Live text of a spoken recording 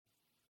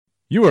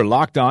You are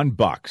Locked On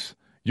Bucks,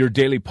 your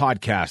daily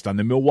podcast on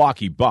the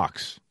Milwaukee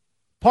Bucks.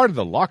 Part of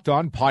the Locked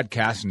On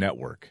Podcast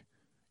Network.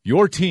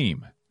 Your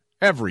team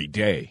every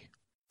day.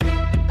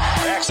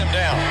 Backs him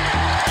down.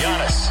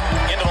 Giannis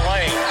into the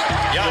lane.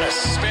 Giannis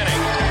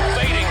spinning.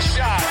 Fading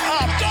shot.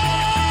 Up.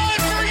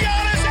 Good for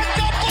Giannis at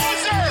the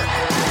buzzer.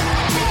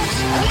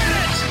 Bucks win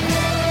it.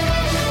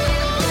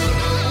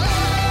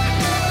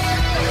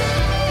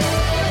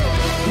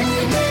 We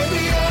may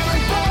be young,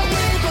 but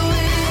we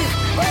believe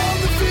on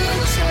the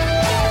future.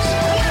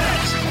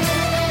 Bucks win it.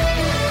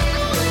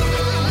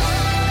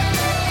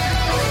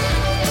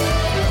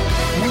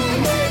 We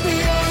may be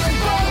young,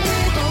 but we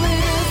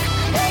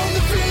believe on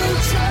the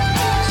future.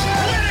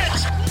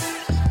 Bucks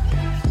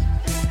win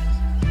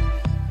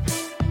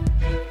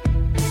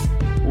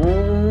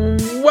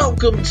it.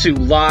 Welcome to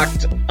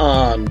Locked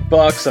On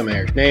Bucks. I'm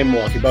Eric Name,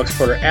 Milwaukee Bucks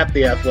reporter at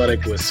The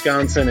Athletic,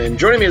 Wisconsin. And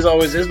joining me as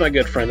always is my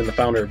good friend and the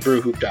founder of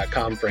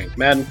BrewHoop.com, Frank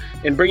Madden.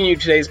 And bringing you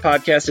today's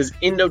podcast is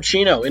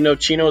Indochino.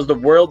 Indochino is the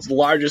world's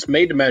largest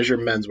made-to-measure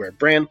menswear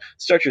brand.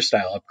 Start your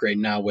style upgrade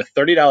now with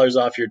 $30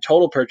 off your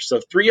total purchase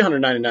of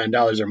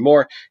 $399 or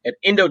more at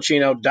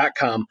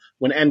Indochino.com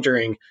when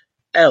entering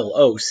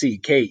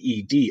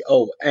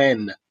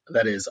LOCKEDON.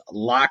 That is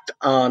Locked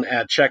On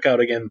at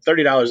checkout. Again,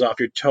 $30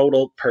 off your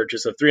total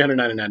purchase of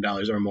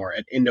 $399 or more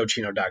at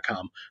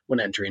Indochino.com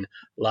when entering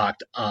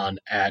Locked On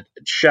at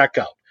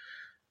checkout.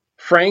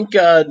 Frank,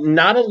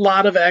 not a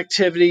lot of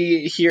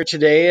activity here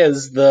today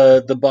as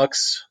the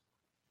Bucks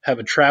have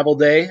a travel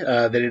day.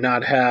 They did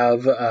not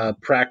have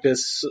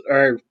practice,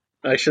 or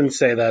I shouldn't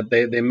say that.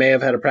 They may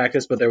have had a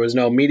practice, but there was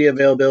no media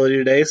availability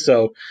today,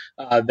 so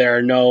there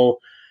are no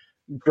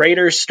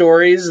greater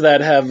stories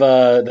that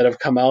have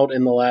come out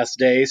in the last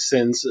day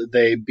since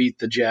they beat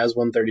the Jazz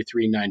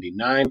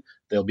 133-99.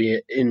 They'll be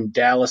in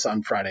Dallas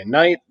on Friday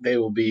night. They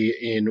will be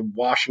in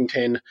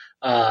Washington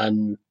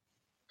on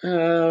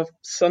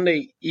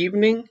Sunday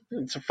evening.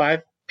 It's a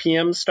 5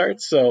 p.m.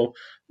 start, so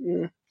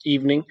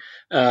evening.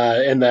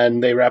 And then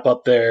they wrap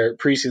up their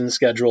preseason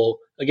schedule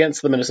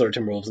against the Minnesota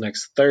Timberwolves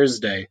next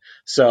Thursday.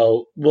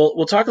 So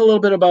we'll talk a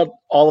little bit about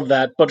all of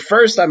that. But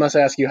first, I must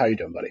ask you, how you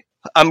doing, buddy?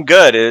 I'm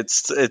good.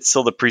 It's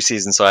still the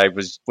preseason, so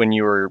when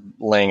you were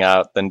laying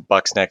out the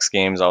Bucks next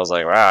games, I was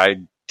like, wow, I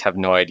have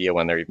no idea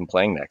when they're even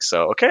playing next.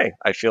 So okay,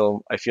 I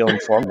feel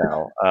informed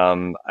now.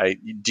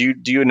 Do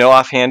you know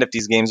offhand if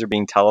these games are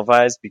being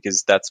televised?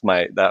 Because that's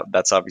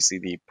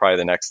obviously probably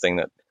the next thing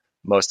that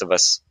most of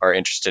us are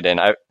interested in.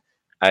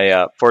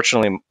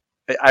 Fortunately,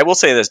 I will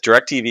say this: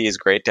 DirecTV is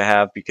great to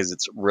have because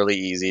it's really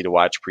easy to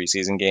watch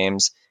preseason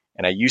games.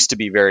 And I used to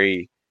be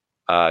very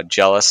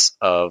jealous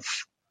of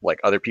like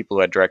other people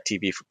who had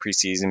DirecTV for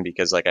preseason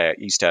because like I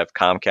used to have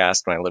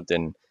Comcast when I lived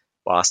in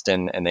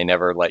Boston, and they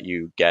never let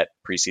you get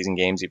preseason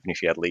games even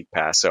if you had League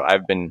Pass. So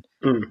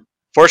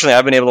fortunately,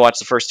 I've been able to watch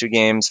the first two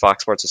games.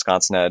 Fox Sports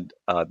Wisconsin had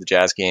the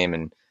Jazz game,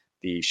 and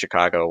the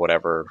Chicago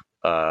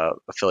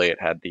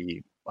affiliate had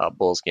the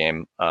Bulls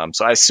game.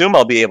 So I assume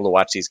I'll be able to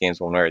watch these games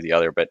one way or the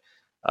other, but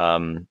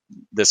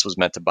this was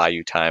meant to buy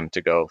you time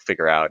to go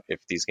figure out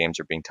if these games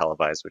are being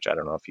televised, which I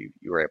don't know if you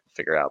were able to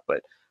figure out, but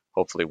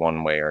hopefully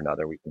one way or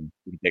another we can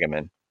take them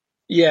in.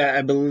 Yeah,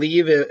 I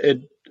believe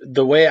it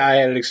the way I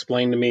had it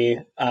explained to me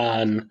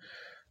on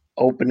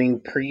opening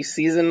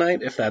preseason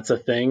night, if that's a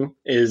thing,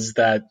 is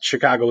that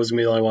Chicago was going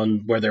to be the only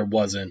one where there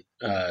wasn't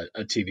a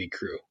TV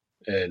crew.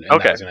 And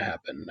okay. That was going to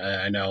happen.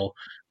 I know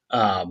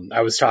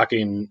I was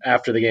talking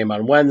after the game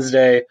on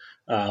Wednesday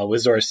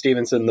with Zora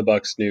Stevenson, the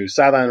Bucks' new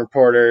sideline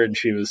reporter, and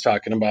she was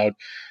talking about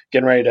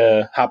getting ready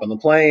to hop on the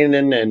plane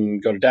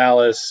and go to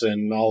Dallas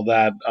and all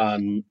that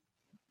on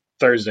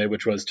Thursday,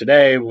 which was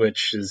today,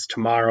 which is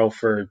tomorrow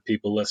for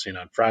people listening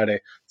on Friday.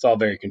 It's all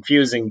very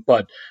confusing,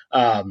 but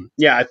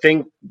yeah, I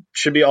think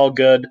should be all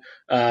good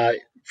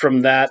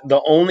from that.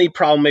 The only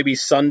problem maybe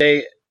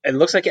Sunday, it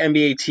looks like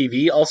NBA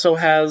TV also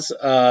has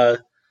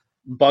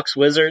Bucks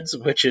Wizards,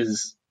 which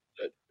is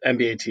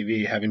NBA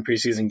TV having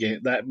preseason game,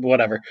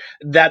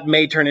 that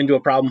may turn into a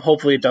problem.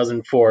 Hopefully it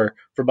doesn't for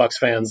Bucks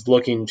fans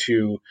looking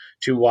to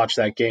watch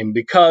that game,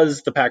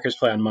 because the Packers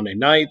play on Monday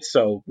night.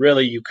 So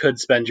really you could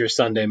spend your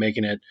Sunday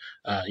making it,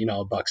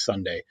 a Bucks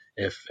Sunday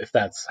if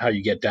that's how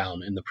you get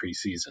down in the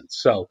preseason.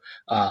 So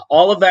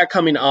all of that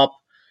coming up.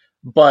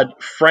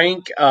 But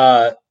Frank,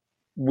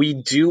 we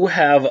do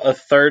have a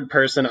third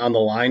person on the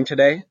line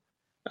today,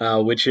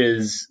 which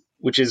is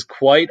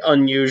quite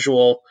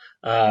unusual.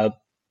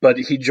 But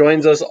he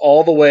joins us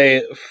all the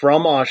way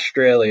from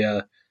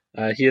Australia.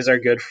 He is our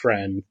good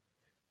friend,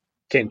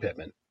 Kane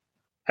Pittman.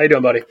 How you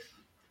doing, buddy?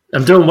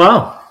 I'm doing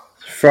well.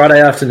 Friday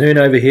afternoon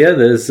over here.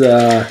 There's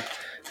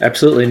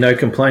absolutely no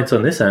complaints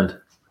on this end.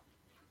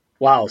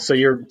 Wow. So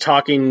you're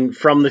talking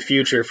from the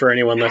future for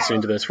anyone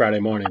listening to this Friday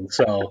morning.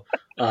 So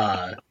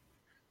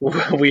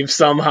we've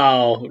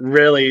somehow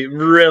really,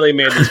 really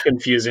made this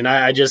confusing.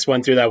 I just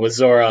went through that with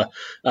Zora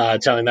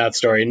telling that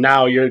story.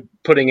 Now you're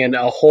putting in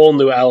a whole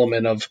new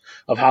element of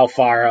how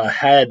far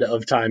ahead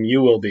of time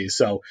you will be.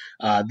 So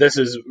this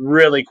is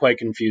really quite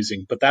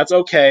confusing, but that's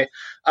okay.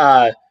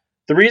 The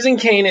reason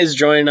Kane is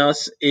joining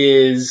us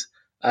is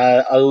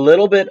A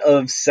little bit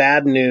of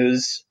sad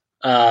news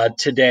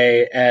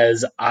today,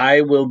 as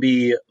I will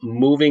be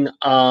moving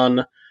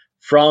on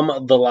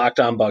from the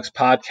Locked On Bucks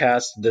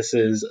podcast. This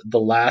is the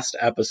last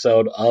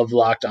episode of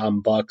Locked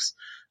On Bucks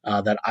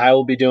that I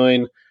will be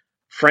doing.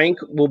 Frank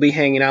will be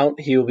hanging out.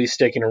 He will be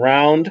sticking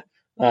around.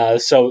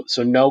 So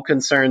no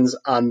concerns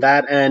on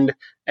that end.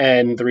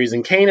 And the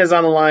reason Kane is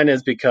on the line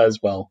is because,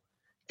 well,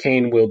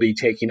 Kane will be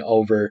taking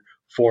over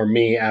for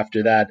me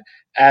after that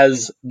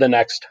as the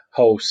next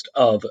host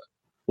of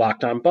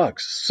Locked On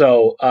Bucks.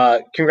 So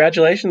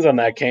congratulations on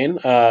that, Kane.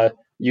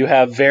 You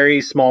have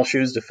very small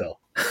shoes to fill.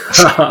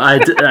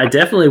 I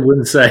definitely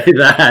wouldn't say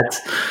that.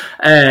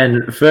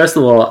 And first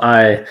of all,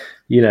 I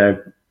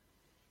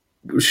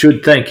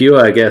should thank you,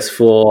 I guess,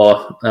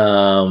 for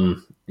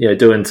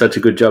doing such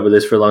a good job of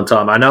this for a long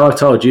time. I know I've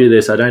told you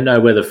this. I don't know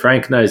whether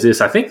Frank knows this.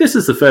 I think this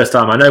is the first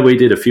time. I know we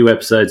did a few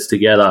episodes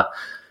together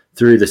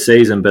through the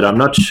season, but I'm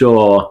not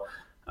sure.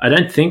 I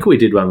don't think we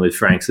did one with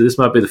Frank, so this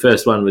might be the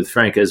first one with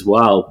Frank as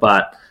well.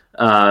 But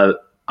as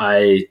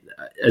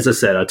I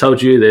said, I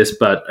told you this,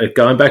 but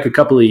going back a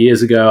couple of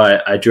years ago,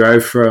 I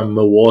drove from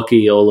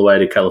Milwaukee all the way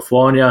to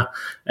California,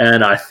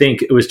 and I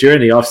think it was during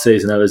the off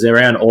season. It was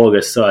around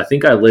August, so I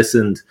think I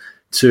listened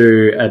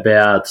to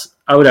about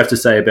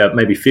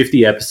maybe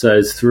 50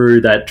 episodes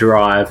through that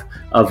drive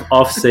of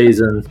off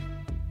season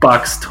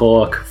Bucks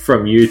talk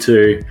from you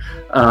two.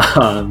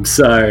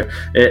 So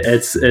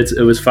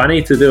it was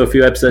funny to do a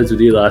few episodes with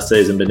you last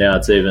season, but now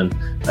it's even,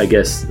 I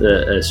guess,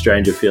 a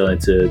stranger feeling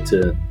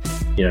to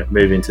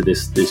move into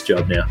this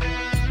job now.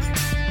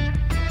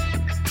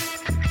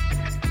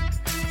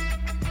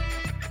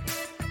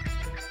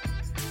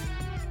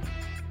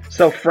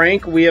 So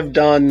Frank, we have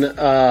done,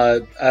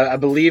 I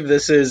believe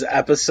this is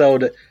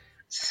episode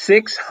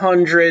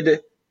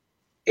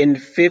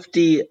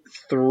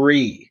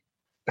 653.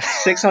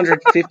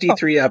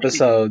 653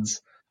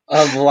 episodes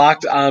of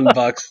Locked On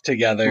Bucks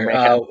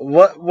together.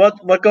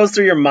 What goes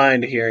through your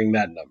mind hearing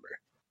that number?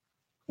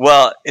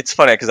 Well, it's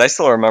funny because I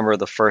still remember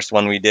the first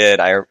one we did.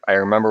 I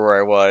remember where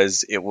I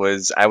was.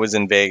 I was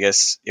in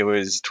Vegas. It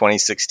was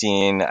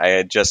 2016. I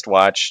had just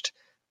watched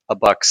a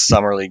Bucks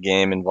Summer League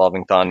game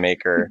involving Thon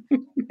Maker,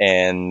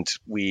 and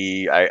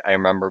I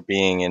remember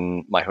being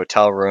in my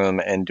hotel room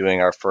and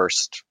doing our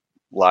first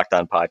Locked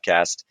On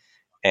podcast.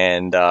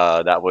 And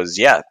that was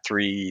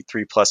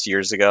 3+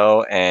 years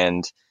ago,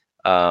 and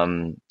do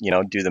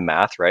the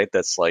math, right?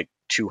 That's like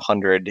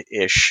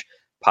 200-ish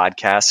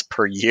podcasts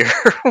per year,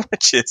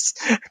 which is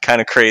kind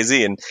of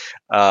crazy. And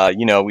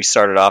we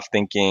started off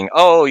thinking,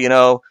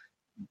 the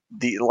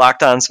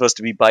Locked On's supposed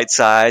to be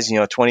bite-sized,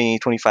 20,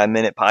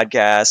 25-minute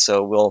podcast,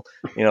 so we'll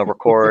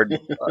record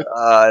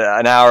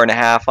an hour and a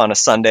half on a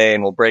Sunday,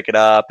 and we'll break it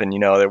up, and we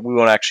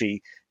won't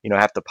actually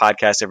have to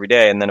podcast every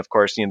day. And then of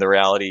course the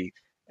reality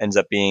ends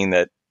up being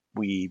that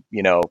we,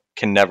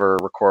 can never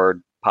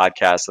record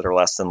podcasts that are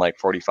less than like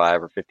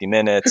 45 or 50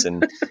 minutes.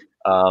 And,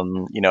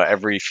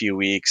 every few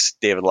weeks,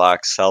 David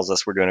Locke tells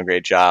us we're doing a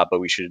great job,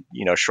 but we should,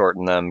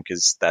 shorten them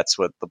because that's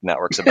what the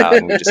network's about,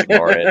 and we just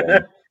ignore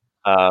it.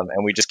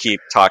 And we just keep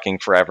talking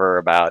forever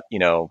about,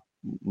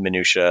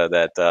 minutia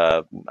that,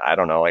 I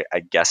don't know,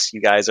 I guess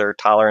you guys are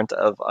tolerant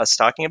of us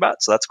talking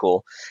about. So that's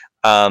cool.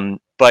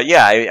 But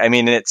yeah, I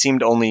mean, it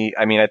seemed only,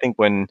 I think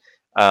when,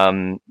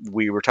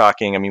 we were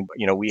talking,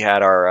 we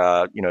had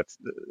our,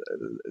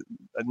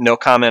 no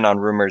comment on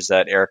rumors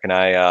that Eric and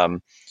I,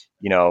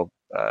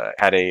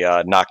 had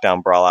a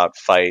knockdown brawl out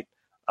fight,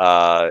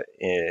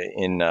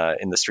 in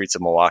the streets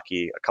of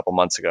Milwaukee a couple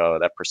months ago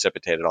that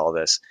precipitated all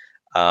this.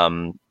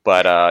 When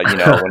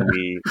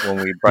we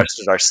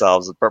brushed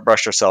ourselves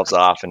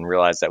off and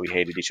realized that we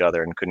hated each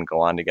other and couldn't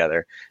go on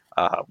together,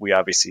 we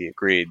obviously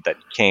agreed that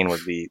Kane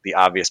was the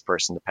obvious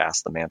person to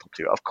pass the mantle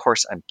to. Of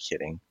course, I'm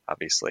kidding.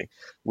 Obviously,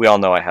 we all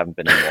know I haven't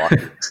been in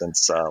Milwaukee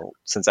since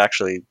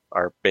actually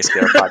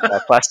basically our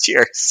podcast last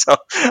year. So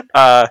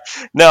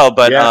no,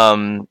 but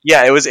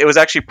yeah. It was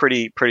actually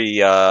pretty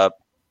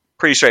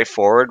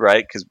straightforward,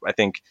 right? Because I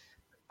think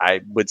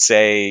I would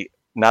say,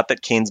 not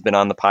that Kane's been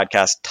on the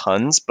podcast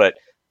tons, but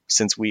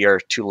since we are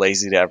too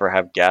lazy to ever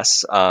have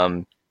guests,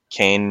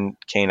 Kane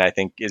I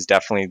think is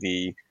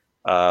definitely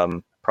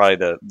probably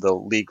the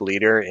league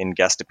leader in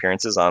guest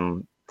appearances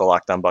on the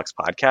Locked On Bucks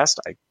podcast.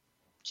 I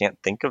can't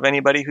think of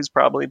anybody who's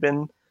probably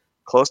been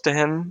close to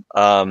him.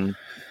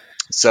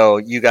 So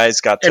you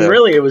guys got to... And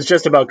really, it was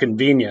just about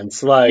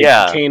convenience.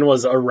 Kane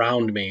was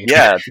around me.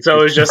 Yeah.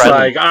 So it was just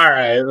like, all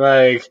right,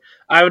 like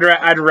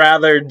I'd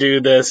rather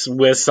do this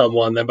with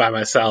someone than by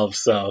myself.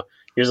 So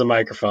here's a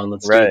microphone.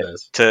 Let's do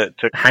this. To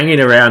hanging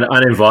around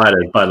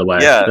uninvited, by the way.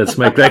 Yeah. Let's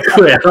make that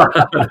clear.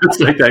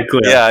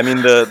 Yeah, I mean,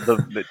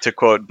 the to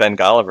quote Ben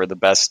Golliver, the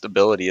best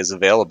ability is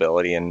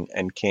availability,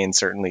 and Kane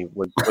certainly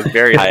was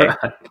very high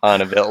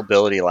on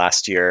availability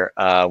last year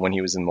when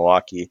he was in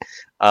Milwaukee.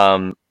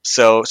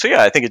 So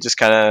yeah, I think it just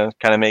kind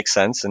of makes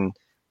sense. And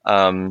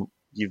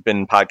you've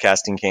been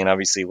podcasting, Kane,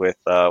 obviously with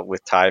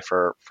Ty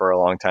for a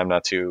long time now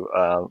too.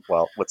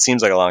 Well, what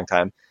seems like a long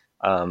time.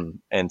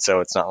 And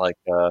so it's not like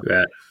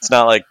Right. it's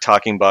not like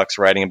talking Bucks,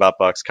 writing about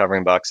Bucks,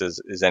 covering Bucks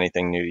is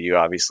anything new to you.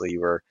 Obviously,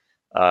 you were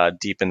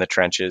deep in the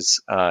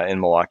trenches in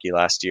Milwaukee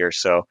last year,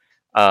 so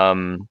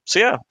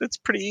yeah, it's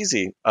pretty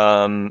easy.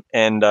 And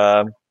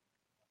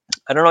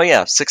I don't know,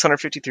 yeah,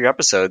 653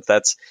 episodes.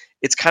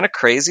 It's kind of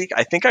crazy.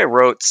 I think I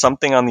wrote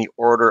something on the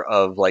order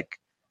of like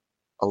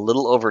a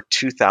little over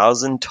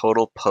 2,000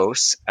 total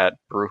posts at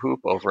Brewhoop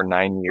over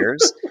 9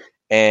 years.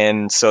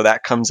 And so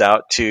that comes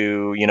out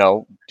to,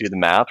 do the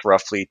math,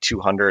 roughly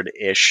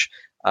 200-ish,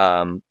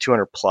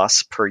 200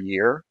 plus per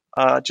year,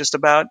 just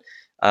about.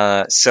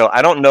 So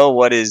I don't know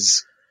what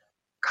is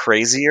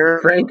crazier.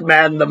 Frank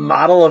Madden, the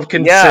model of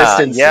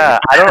consistency. Yeah.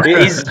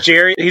 He's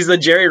the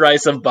Jerry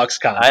Rice of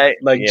BucksCon.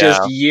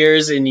 Just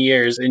years and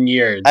years and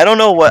years. I don't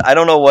know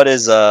what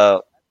is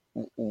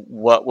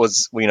what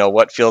was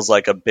what feels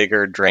like a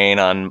bigger drain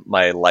on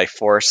my life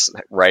force,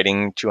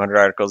 writing 200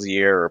 articles a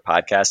year or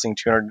podcasting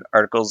 200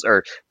 articles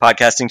or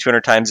podcasting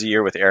 200 times a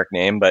year with Eric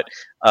Name. But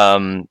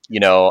I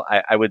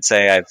would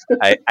say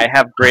I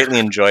have greatly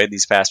enjoyed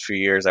these past few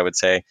years. I would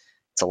say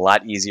it's a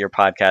lot easier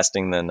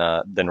podcasting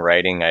than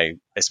writing.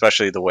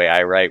 Especially the way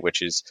I write,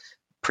 which is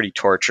pretty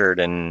tortured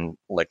and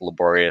like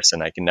laborious,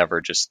 and I can never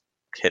just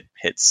hit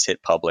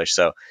publish.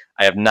 So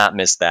I have not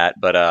missed that,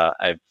 but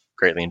I've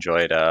greatly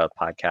enjoyed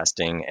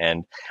podcasting.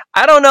 And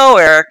I don't know,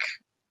 Eric.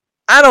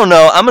 I don't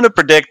know. I'm going to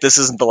predict this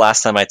isn't the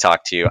last time I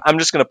talk to you. I'm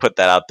just going to put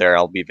that out there.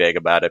 I'll be vague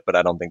about it, but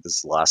I don't think this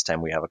is the last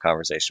time we have a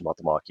conversation about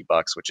the Milwaukee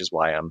Bucks, which is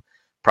why I'm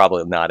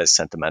probably not as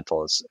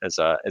sentimental as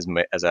I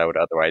would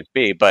otherwise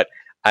be. But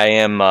I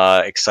am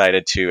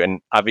excited to, and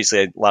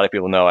obviously a lot of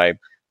people know I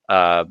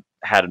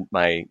had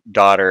my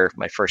daughter,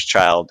 my first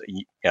child,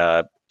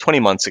 20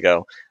 months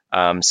ago.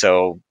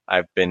 So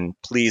I've been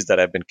pleased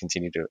that I've been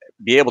continuing to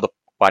be able to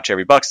watch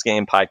every Bucks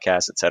game,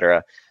 podcast,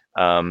 etc.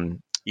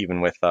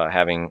 Even with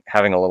having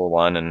a little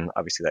one, and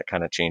obviously that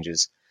kind of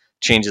changes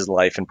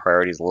life and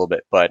priorities a little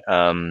bit. But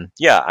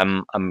yeah,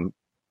 I'm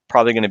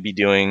probably going to be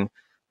doing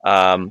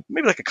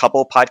maybe like a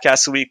couple of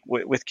podcasts a week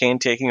with Kane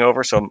taking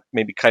over. So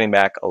maybe cutting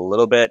back a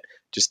little bit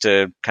just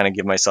to kind of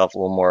give myself a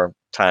little more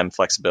time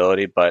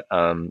flexibility. But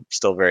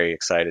still very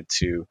excited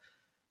to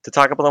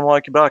talk about the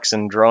Milwaukee Bucks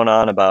and drone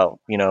on about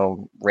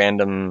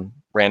random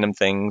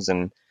things.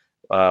 And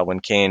when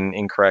Kane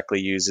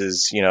incorrectly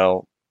uses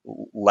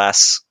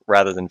less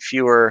rather than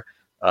fewer,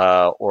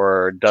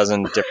 or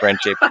doesn't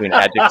differentiate between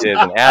adjectives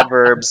and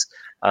adverbs,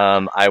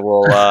 I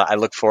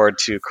look forward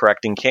to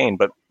correcting Kane.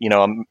 But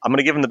I'm going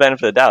to give him the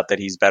benefit of the doubt that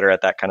he's better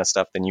at that kind of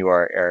stuff than you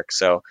are, Eric.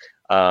 So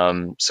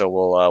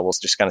we'll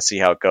just kind of see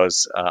how it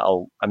goes.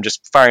 I'm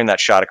just firing that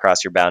shot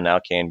across your bow now,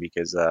 Kane,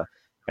 because I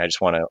just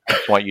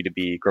want you to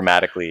be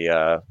grammatically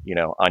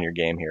on your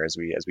game here as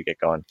we get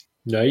going.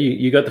 No,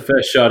 you got the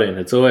first shot in.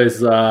 It's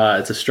always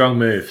it's a strong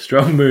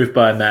move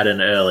by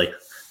Madden early.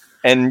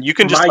 And you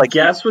can just my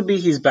guess would be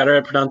he's better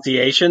at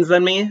pronunciations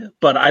than me,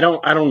 but I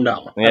don't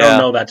know. Yeah, I don't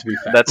know that to be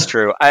fair. That's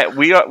true.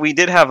 We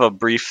did have a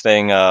brief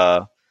thing.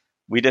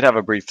 We did have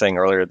a brief thing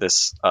earlier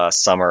this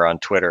summer on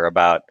Twitter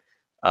about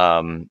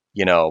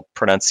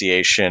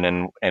pronunciation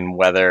and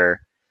whether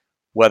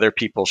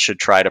people should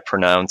try to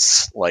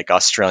pronounce like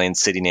Australian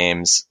city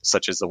names,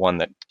 such as the one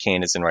that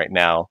Kane is in right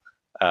now.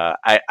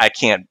 I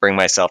can't bring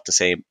myself to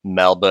say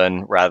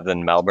Melbourne rather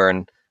than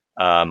Melbourne.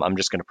 I'm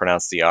just going to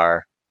pronounce the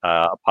R.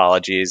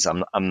 Apologies.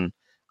 I'm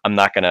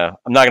not gonna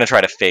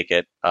try to fake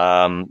it.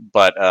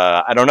 But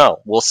I don't know.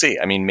 We'll see.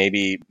 I mean,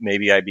 maybe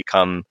I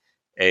become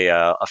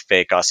a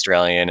fake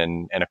Australian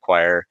and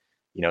acquire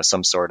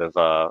some sort of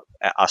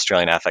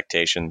Australian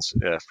affectations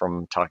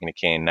from talking to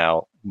Kane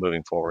now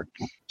moving forward.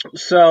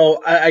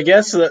 So I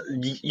guess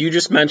you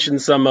just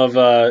mentioned some of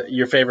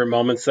your favorite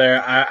moments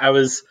there. I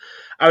was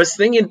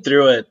thinking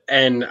through it,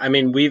 and I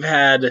mean, we've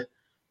had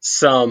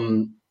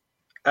some.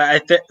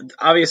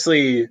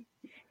 Obviously,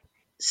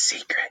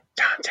 Secret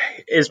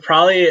Dante is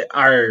probably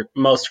our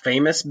most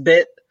famous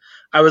bit.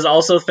 I was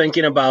also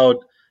thinking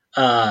about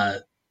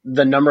the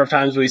number of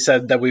times we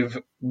said that we've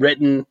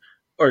written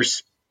or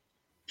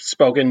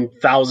spoken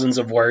thousands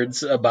of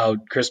words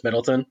about Chris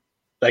Middleton.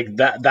 Like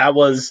that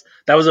was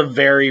a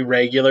very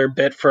regular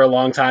bit for a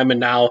long time, and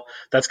now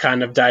that's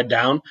kind of died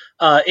down.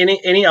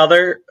 Any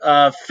other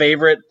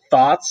favorite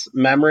thoughts,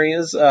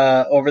 memories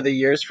over the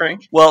years,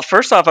 Frank? Well,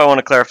 first off, I want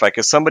to clarify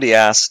because somebody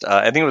asked.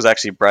 I think it was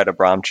actually Brett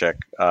Abramczyk,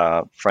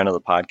 friend of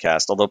the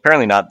podcast, although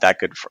apparently not that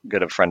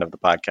good a friend of the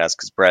podcast,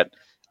 because Brett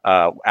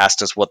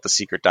asked us what the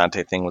Secret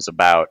Dante thing was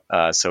about.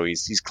 So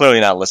he's clearly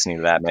not listening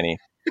to that many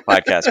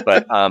podcasts.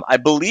 But I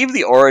believe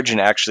the origin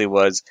actually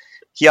was.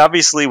 He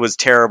obviously was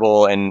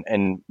terrible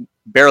and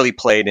barely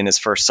played in his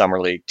first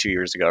summer league 2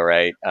 years ago,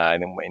 right?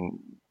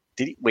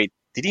 Did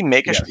he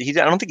make a?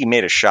 Yeah. I don't think he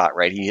made a shot,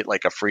 right? He hit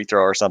like a free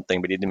throw or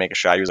something, but he didn't make a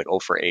shot. He was like 0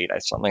 for 8,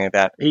 something like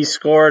that. He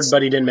scored,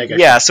 but he didn't make a shot.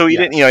 Yeah, so he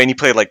didn't, and he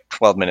played like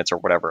 12 minutes or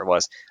whatever it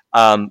was.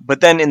 But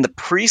then in the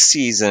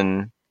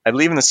preseason, I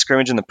believe in the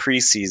scrimmage in the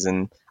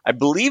preseason, I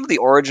believe the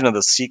origin of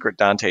the Secret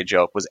Dante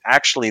joke was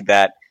actually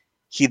that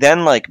he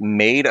then like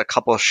made a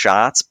couple of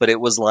shots, but it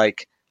was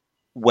like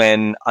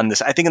when on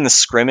this, I think in the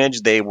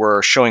scrimmage, they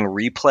were showing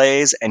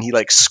replays and he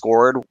like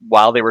scored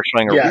while they were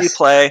showing a Yes.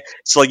 replay.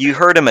 So like you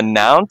heard him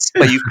announce,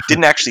 but you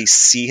didn't actually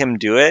see him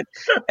do it.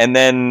 And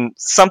then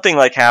something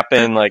like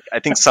happened, like I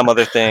think some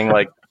other thing,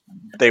 like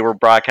they were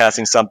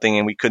broadcasting something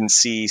and we couldn't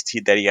see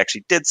that he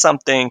actually did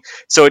something.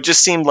 So it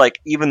just seemed like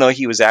even though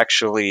he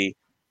actually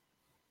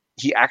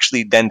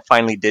then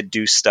finally did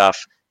do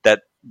stuff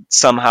that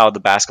somehow the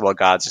basketball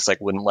gods just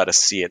like wouldn't let us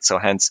see it. So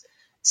hence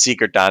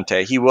Secret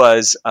Dante. He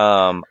was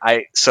going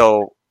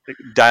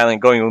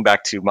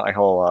back to my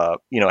whole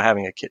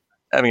having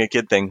a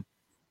kid thing.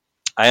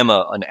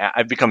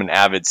 I've become an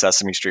avid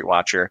Sesame Street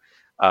watcher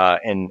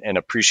and an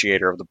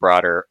appreciator of the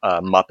broader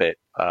Muppet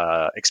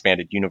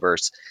expanded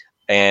universe.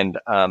 And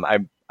I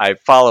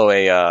follow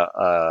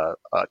a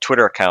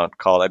Twitter account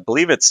called I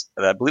believe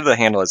the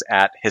handle is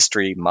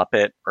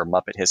 @HistoryMuppet or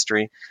Muppet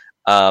History.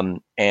 So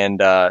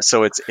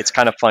it's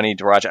kind of funny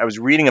to watch. I was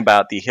reading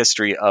about the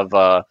history of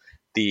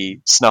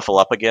the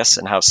Snuffleupagus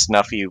and how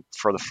Snuffy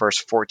for the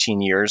first 14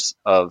 years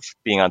of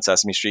being on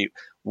Sesame Street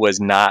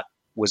was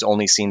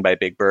only seen by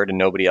Big Bird and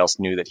nobody else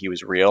knew that he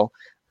was real.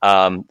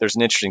 There's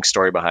an interesting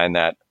story behind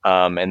that.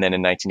 And then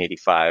in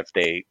 1985,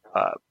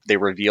 they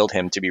revealed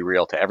him to be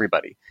real to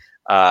everybody.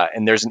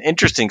 And there's an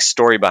interesting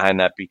story behind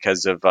that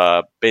because of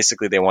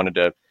basically they wanted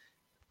to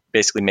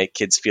basically make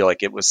kids feel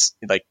like it was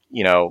like,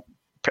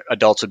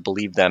 adults would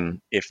believe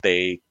them if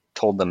they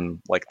told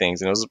them like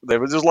things. And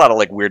there's a lot of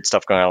like weird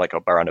stuff going on, like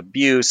around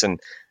abuse. And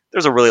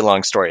there's a really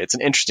long story. It's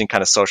an interesting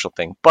kind of social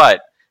thing.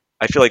 But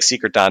I feel like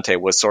Secret Dante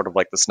was sort of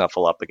like the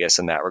Snuffleupagus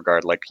in that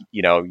regard. Like,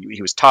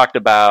 he was talked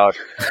about,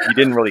 you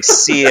didn't really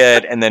see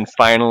it. And then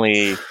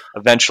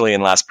eventually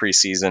in last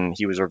preseason,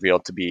 he was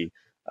revealed to be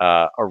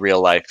a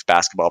real life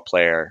basketball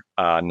player,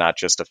 not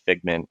just a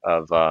figment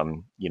of,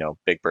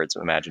 Big Bird's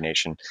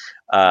imagination.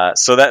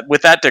 So that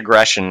with that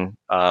digression,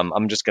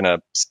 I'm just going to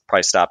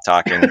probably stop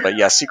talking, but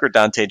yeah, Secret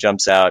Dante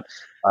jumps out.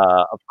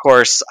 Of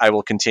course I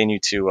will continue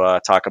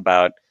to talk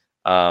about,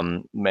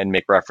 and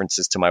make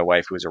references to my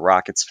wife, who is a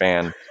Rockets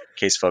fan, in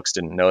case folks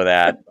didn't know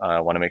that.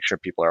 I want to make sure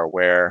people are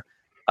aware.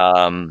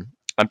 I'm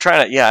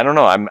trying to, I don't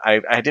know.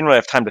 I didn't really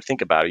have time to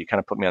think about it. You kind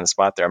of put me on the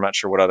spot there. I'm not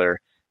sure what other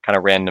kind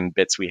of random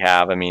bits we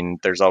have. I mean,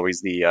 there's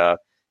always the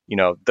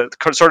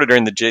sort of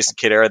during the Jason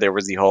Kidd era, there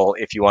was the whole,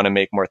 if you want to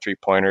make more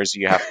 3-pointers,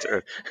 you have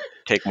to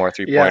take more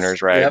 3-pointers,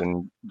 Yes, right? yep.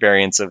 And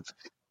variants of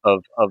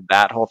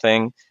that whole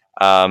thing.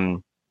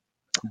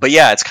 But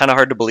yeah, it's kind of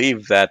hard to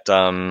believe that,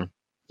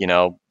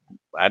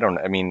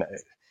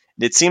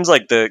 it seems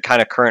like the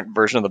kind of current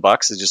version of the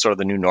Bucks is just sort of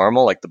the new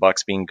normal. Like the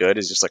Bucks being good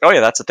is just like, oh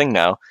yeah, that's a thing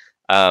now.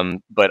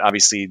 But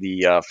obviously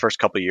the first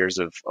couple of years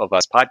of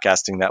us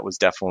podcasting, that was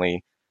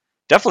definitely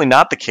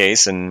not the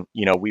case. And,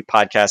 we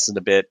podcasted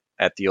a bit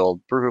at the old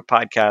Brew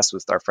podcast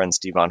with our friend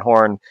Steve Von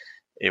Horn.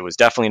 It was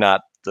definitely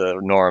not the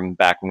norm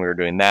back when we were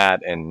doing that.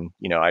 And,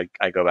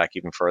 I go back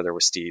even further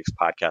with Steve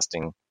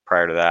podcasting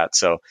prior to that.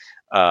 So,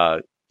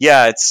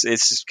 it's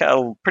just kind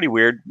of pretty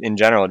weird in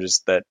general,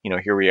 just that,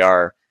 here we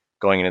are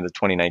going into the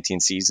 2019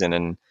 season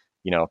and,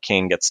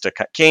 Kane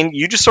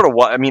you just sort of,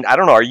 I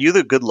don't know. Are you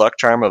the good luck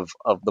charm of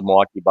the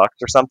Milwaukee Bucks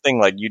or something?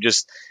 Like you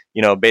just,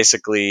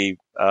 basically,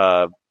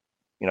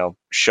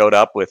 showed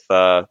up with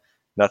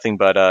nothing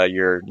but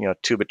your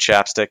tube of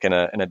chapstick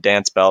and a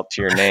dance belt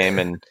to your name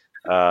and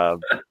got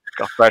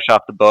fresh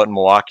off the boat in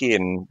Milwaukee,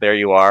 and there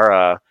you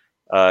are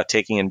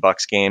taking in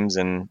Bucks games,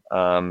 and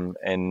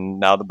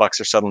now the Bucks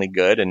are suddenly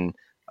good, and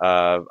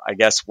I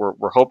guess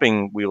we're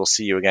hoping we will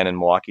see you again in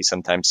Milwaukee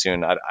sometime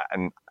soon.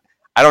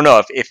 I don't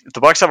know if the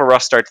Bucks have a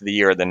rough start to the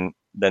year, then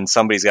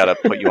somebody's got to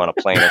put you on a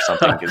plane or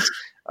something, because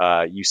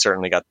you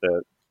certainly got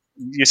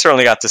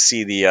to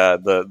see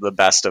the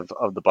best of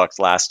the Bucks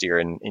last year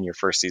in your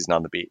first season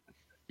on the beat.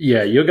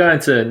 Yeah, you're going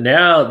to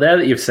now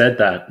that you've said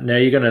that, now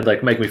you're going to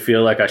like make me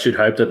feel like I should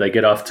hope that they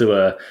get off to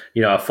a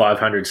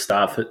 500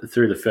 start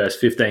through the first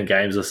 15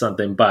 games or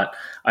something. But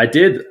I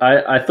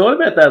thought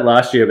about that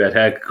last year about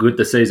how good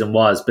the season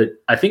was, but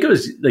I think it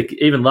was like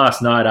even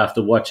last night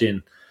after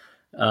watching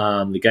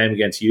the game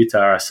against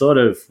Utah, I sort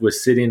of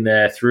was sitting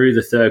there through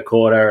the third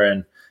quarter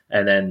and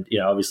then,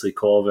 obviously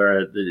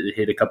Corver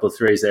hit a couple of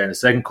threes there in the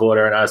second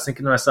quarter. And I was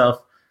thinking to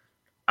myself,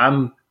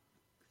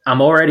 I'm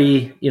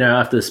already,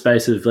 after the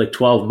space of like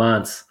 12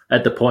 months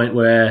at the point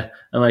where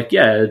I'm like,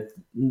 yeah,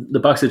 the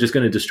Bucks are just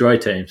going to destroy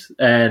teams.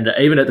 And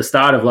even at the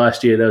start of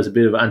last year, there was a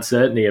bit of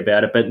uncertainty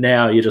about it. But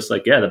now you're just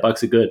like, yeah, the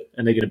Bucks are good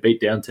and they're going to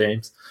beat down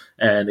teams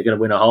and they're going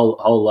to win a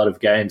whole lot of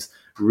games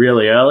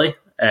really early.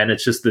 And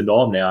it's just the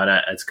norm now. And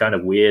it's kind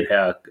of weird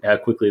how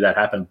quickly that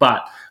happened.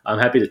 But I'm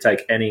happy to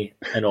take any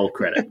and all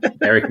credit.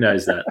 Eric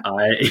knows that.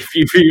 If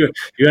you're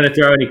going to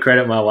throw any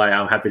credit my way,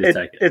 I'm happy to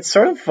take it. It's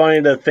sort of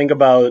funny to think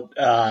about,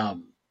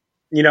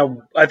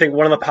 I think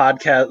one of the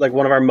podcasts, like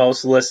one of our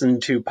most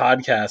listened to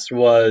podcasts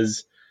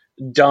was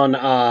done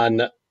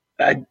on,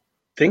 I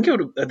think it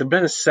would have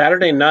been a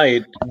Saturday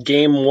night,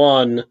 game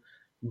 1,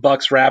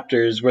 Bucks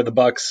Raptors, where the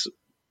Bucks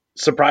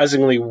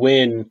surprisingly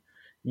win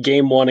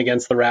game 1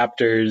 against the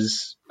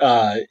Raptors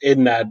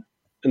in that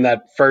in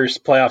that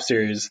first playoff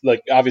series,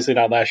 like obviously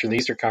not last year, the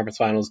Eastern Conference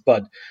Finals,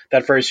 but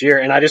that first year.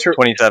 And I just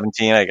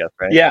 2017, I guess,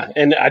 right? Yeah,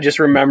 and I just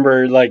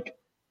remember like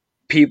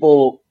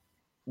people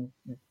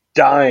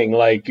dying,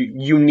 like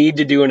you need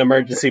to do an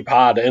emergency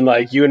pod, and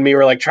like you and me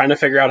were like trying to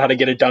figure out how to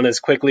get it done as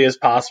quickly as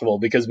possible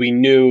because we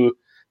knew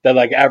that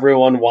like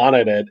everyone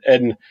wanted it.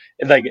 And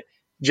like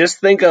just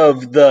think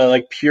of the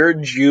like pure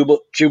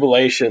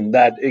jubilation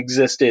that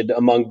existed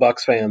among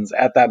Bucks fans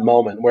at that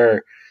moment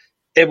where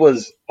it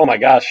was, oh my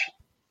gosh,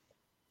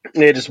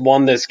 they just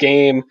won this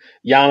game.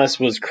 Giannis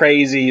was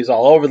crazy. He was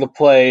all over the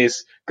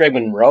place. Greg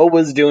Monroe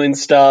was doing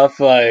stuff.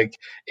 Like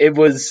it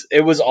was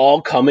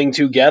all coming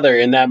together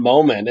in that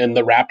moment. And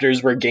the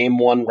Raptors were game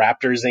one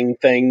Raptorsing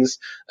things.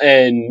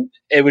 And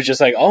it was just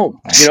like, oh,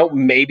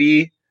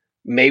 maybe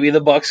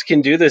the Bucks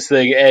can do this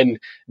thing. And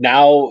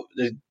now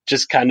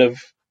just kind of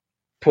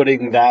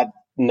putting that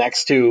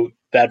next to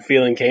that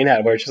feeling Kane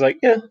had, where it's just like,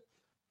 yeah,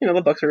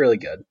 the Bucks are really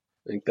good.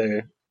 Like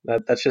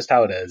that's just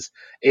how it is.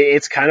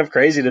 It's kind of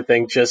crazy to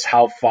think just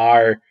how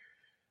far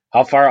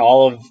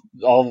all of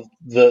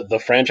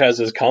the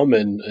franchises come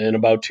in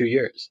about 2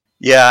 years.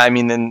 Yeah, I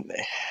mean,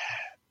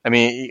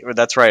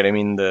 that's right. I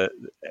mean,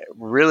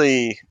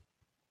 really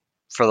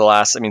for the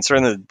last,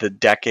 certainly the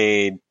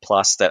decade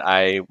plus that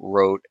I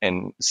wrote,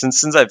 and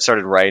since I've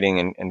started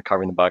writing and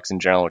covering the Bucks in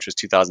general, which was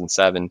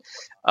 2007.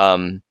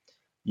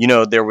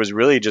 There was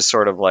really just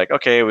sort of like,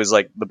 okay, it was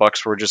like the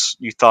Bucks were just,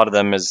 you thought of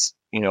them as,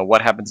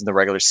 what happens in the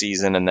regular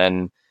season, and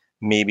then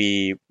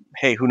maybe,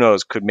 hey, who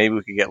knows, maybe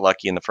we could get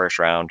lucky in the first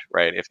round,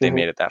 right, if they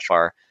made it that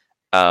far.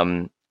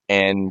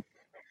 And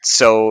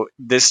so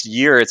this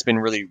year it's been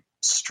really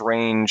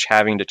strange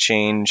having to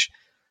change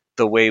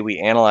the way we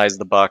analyze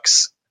the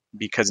Bucks,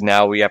 because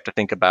now we have to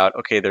think about,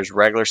 okay, there's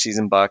regular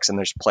season Bucks and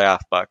there's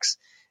playoff Bucks.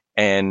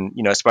 And,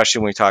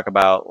 especially when we talk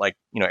about like,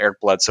 Eric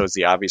Bledsoe is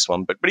the obvious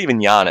one, but even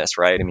Giannis,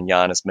 right? I mean,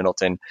 Giannis,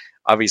 Middleton,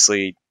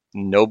 obviously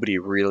nobody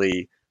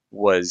really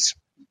was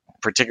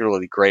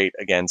particularly great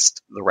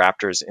against the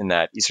Raptors in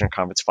that Eastern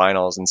Conference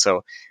Finals. And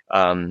so,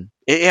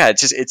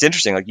 it's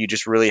interesting. Like you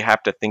just really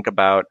have to think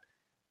about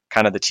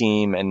kind of the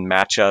team and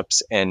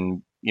matchups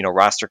and,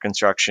 roster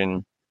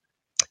construction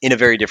in a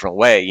very different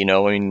way.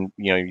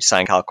 You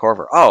sign Kyle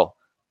Korver. Oh,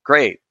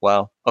 great.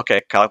 Well,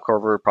 okay. Kyle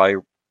Korver, probably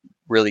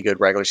really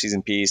good regular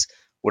season piece.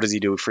 What does he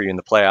do for you in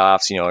the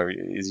playoffs?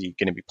 Is he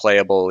going to be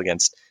playable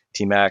against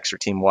Team X or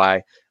Team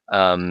Y?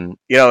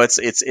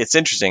 It's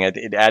interesting.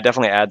 It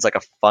definitely adds like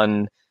a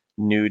fun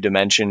new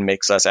dimension,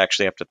 makes us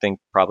actually have to think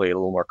probably a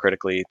little more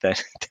critically than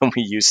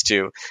we used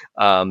to,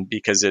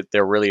 because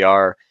there really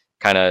are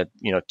kind of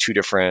two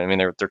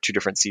different. They're two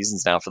different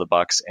seasons now for the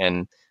Bucks,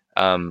 and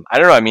I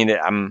don't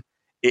know.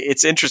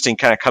 It's interesting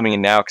kind of coming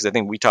in now, because I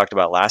think we talked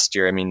about last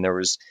year.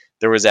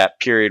 There was that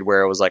period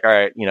where it was like, all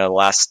right, the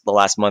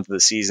last month of the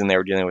season they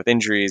were dealing with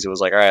injuries. It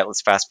was like, all right,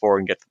 let's fast forward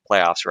and get to the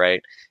playoffs,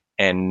 right?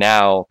 And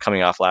now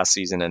coming off last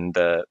season and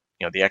the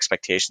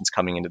expectations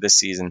coming into this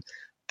season,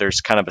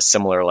 there's kind of a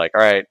similar like,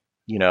 all right,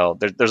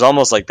 there's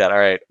almost like that, all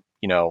right,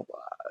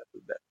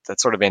 that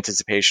sort of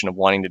anticipation of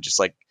wanting to just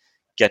like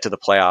get to the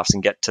playoffs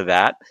and get to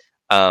that.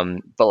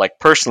 But like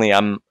personally,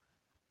 I'm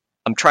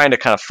trying to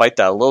kind of fight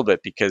that a little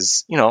bit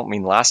because,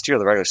 last year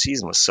the regular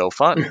season was so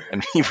fun.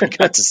 We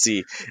got to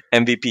see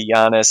MVP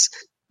Giannis,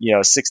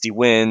 60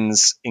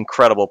 wins,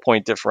 incredible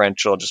point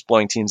differential, just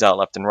blowing teams out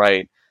left and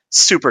right,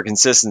 super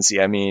consistency.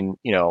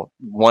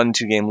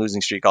 1-2 game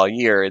losing streak all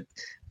year.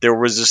 There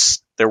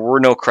were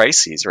no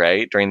crises,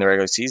 right, during the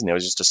regular season. It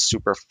was just a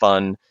super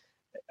fun,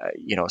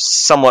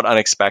 somewhat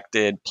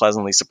unexpected,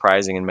 pleasantly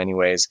surprising in many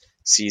ways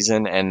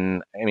season.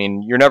 And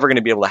you're never going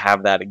to be able to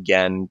have that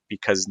again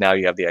because now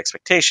you have the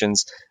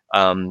expectations.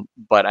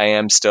 But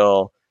I'm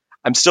still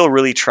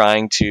really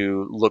trying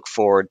to look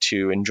forward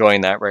to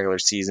enjoying that regular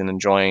season,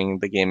 enjoying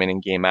the game in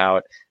and game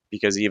out,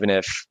 because even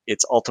if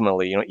it's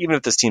ultimately, even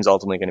if this team's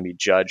ultimately going to be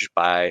judged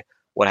by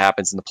what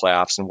happens in the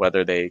playoffs and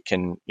whether they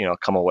can,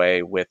 come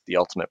away with the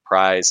ultimate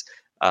prize,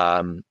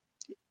 we're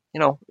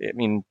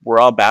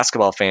all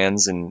basketball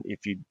fans, and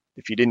if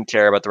you didn't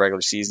care about the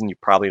regular season, you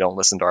probably don't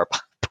listen to our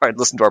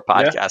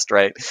podcast,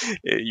 right?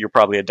 You're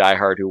probably a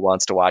diehard who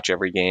wants to watch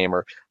every game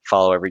or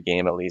follow every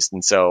game at least.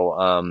 And so,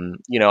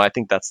 I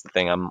think that's the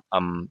thing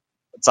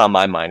it's on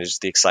my mind, is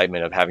just the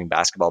excitement of having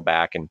basketball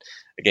back. And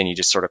again, you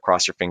just sort of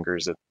cross your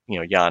fingers that,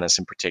 Giannis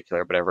in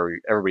particular, but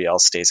everybody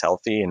else stays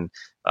healthy, and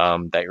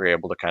that you're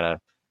able to kind of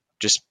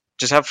just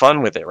have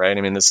fun with it, right?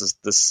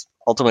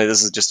 Ultimately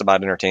this is just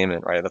about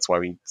entertainment, right? That's why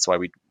we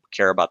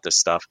care about this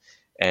stuff.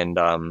 And,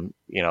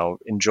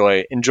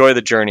 enjoy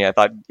the journey. I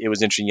thought it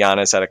was interesting.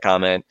 Giannis had a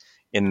comment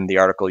in the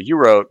article you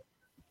wrote,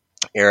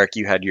 Eric.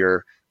 You had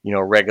your,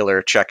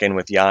 regular check-in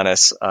with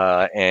Giannis.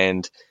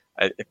 And,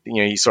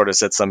 you sort of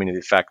said something to the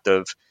effect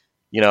of,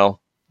 the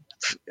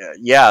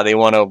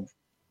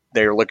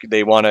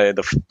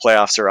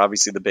playoffs are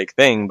obviously the big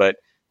thing, but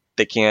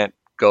they can't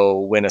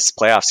go win a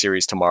playoff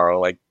series tomorrow.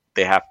 Like,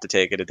 they have to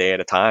take it a day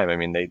at a time.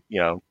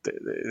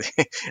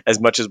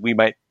 As much as we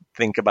might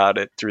think about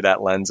it through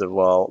that lens of,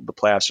 well, the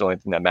playoffs are the only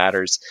thing that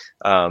matters,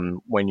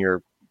 when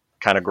you're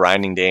kind of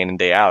grinding day in and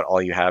day out.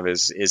 All you have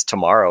is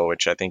tomorrow,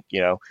 which I think,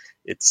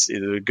 it's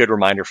a good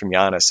reminder from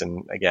Giannis.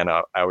 And again,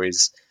 I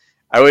always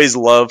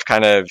love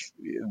kind of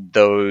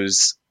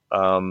those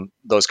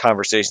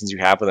conversations you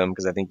have with him,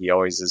 because I think he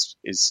always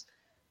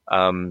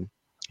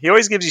he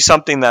always gives you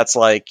something that's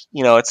like,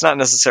 it's not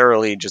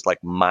necessarily just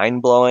like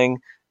mind blowing,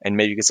 and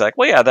maybe you could say like,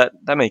 well, yeah,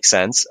 that makes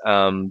sense.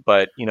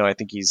 But I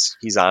think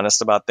he's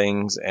honest about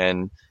things,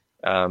 and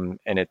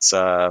it's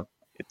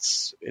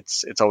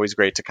always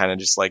great to kind of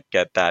just like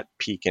get that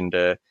peek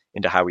into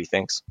how he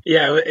thinks.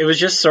 Yeah, it was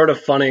just sort of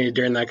funny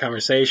during that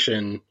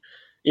conversation,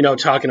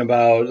 talking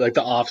about like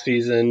the off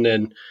season,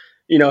 and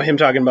him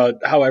talking about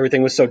how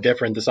everything was so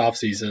different this off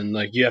season.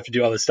 Like, you have to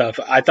do all this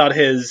stuff. I thought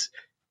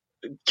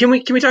can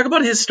we talk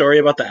about his story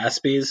about the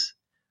ESPYs?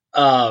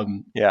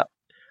 Yeah.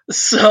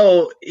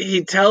 So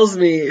he tells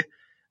me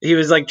he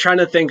was like trying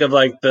to think of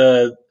like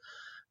the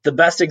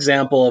best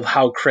example of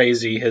how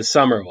crazy his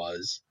summer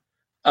was.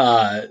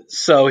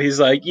 So he's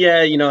like,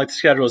 yeah, like the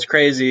schedule is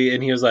crazy.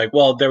 And he was like,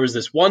 well, there was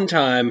this one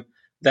time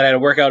that I had to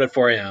work out at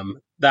 4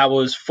 a.m. That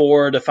was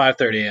 4 to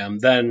 5:30 a.m.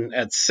 Then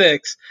at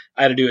 6,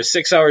 I had to do a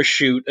 6-hour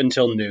shoot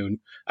until noon.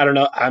 I don't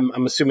know.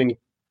 I'm assuming,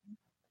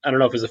 I don't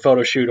know if it was a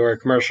photo shoot or a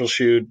commercial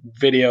shoot,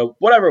 video,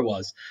 whatever it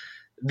was.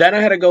 Then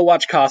I had to go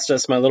watch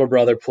Costas, my little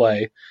brother,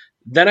 play.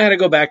 Then I had to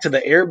go back to the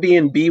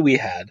Airbnb we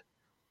had,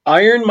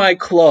 iron my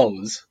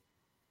clothes,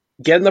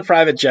 get in the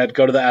private jet,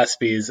 go to the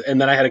ESPYs, and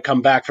then I had to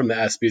come back from the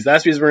ESPYs. The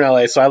ESPYs were in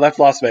LA, so I left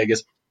Las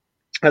Vegas.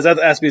 I was at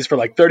the ESPYs for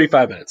like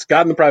 35 minutes,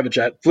 got in the private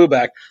jet, flew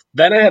back.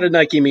 Then I had a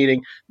Nike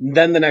meeting.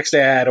 Then the next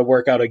day I had to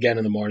work out again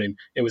in the morning.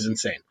 It was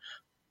insane.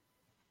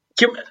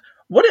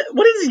 What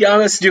is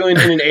Giannis doing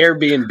in an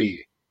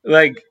Airbnb?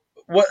 Like,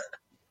 what?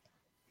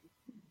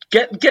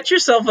 Get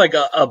yourself like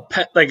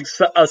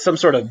some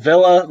sort of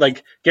villa.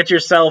 Like, get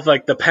yourself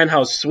like the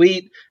penthouse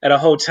suite at a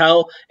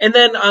hotel, and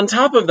then on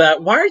top of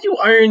that, why are you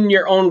ironing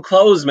your own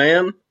clothes,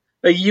 man?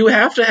 Like, you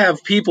have to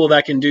have people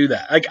that can do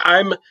that. Like,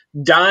 I'm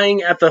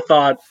dying at the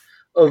thought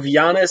of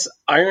Giannis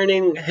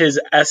ironing his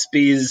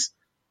ESPYs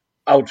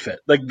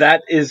outfit. Like,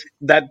 that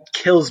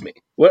kills me.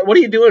 What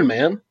are you doing,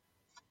 man?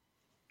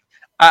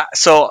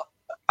 So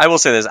I will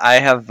say this: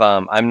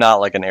 I'm not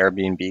like an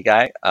Airbnb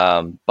guy,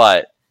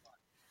 but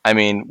I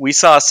mean, we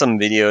saw some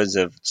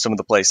videos of some of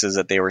the places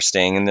that they were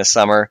staying in this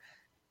summer.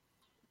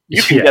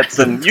 You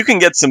can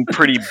get some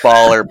pretty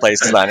baller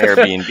places on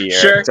Airbnb.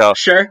 Eric.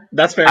 Sure,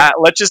 that's fair.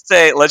 Let's just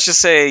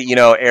say,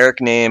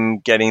 Eric Name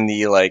getting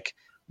the like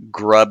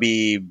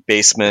grubby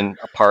basement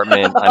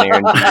apartment on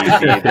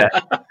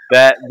Airbnb.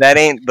 that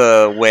ain't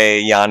the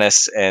way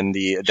Giannis and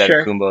the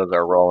Adetokumbos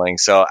are rolling.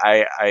 So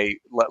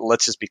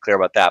let's just be clear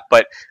about that.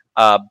 But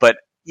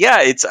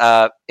yeah, it's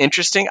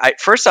interesting.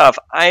 First off,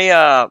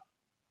 I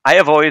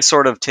have always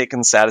sort of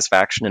taken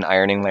satisfaction in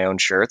ironing my own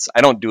shirts.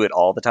 I don't do it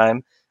all the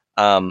time.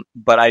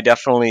 But I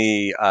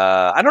definitely,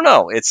 I don't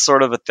know. It's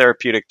sort of a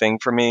therapeutic thing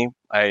for me.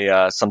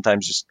 I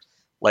sometimes just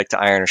like to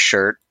iron a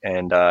shirt,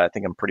 and I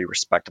think I'm pretty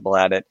respectable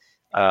at it.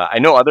 I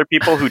know other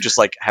people who just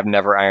like have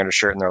never ironed a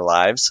shirt in their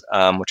lives,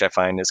 which I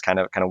find is kind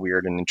of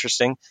weird and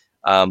interesting.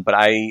 But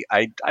I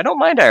don't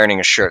mind ironing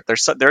a shirt.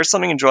 There's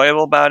something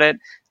enjoyable about it.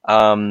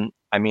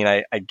 I mean,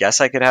 I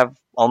guess I could have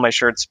all my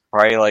shirts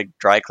probably like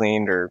dry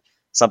cleaned or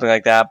something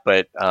like that.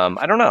 But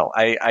I don't know.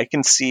 I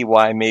can see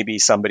why maybe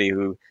somebody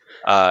who,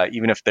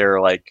 even if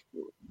they're like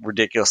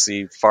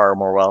ridiculously far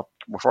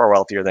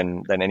wealthier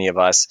than any of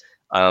us,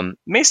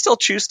 may still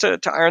choose to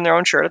iron their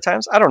own shirt at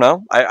times. I don't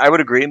know. I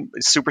would agree.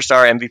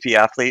 Superstar MVP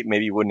athlete,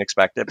 maybe you wouldn't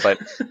expect it, but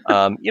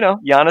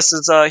Giannis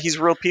is he's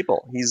real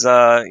people. He's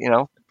I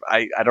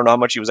don't know how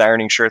much he was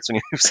ironing shirts when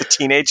he was a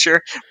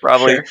teenager.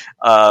 Probably sure.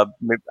 I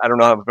don't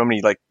know how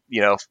many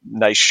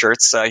nice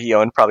shirts he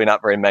owned. Probably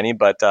not very many,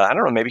 but I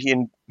don't know.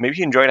 Maybe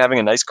he enjoyed having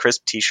a nice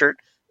crisp T-shirt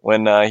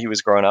when he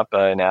was growing up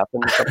in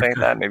Athens or something like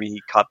that. Maybe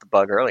he caught the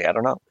bug early. I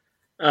don't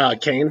know.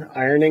 Kane,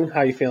 ironing.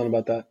 How are you feeling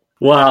about that?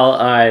 Well,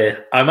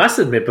 I must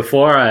admit,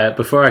 before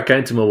I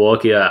came to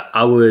Milwaukee,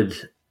 I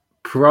would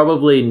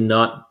probably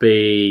not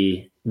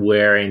be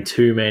wearing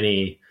too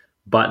many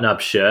button-up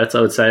shirts.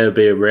 I would say it would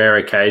be a rare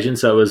occasion,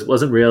 so it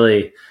wasn't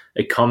really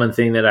a common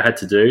thing that I had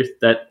to do.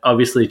 That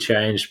obviously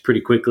changed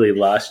pretty quickly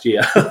last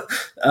year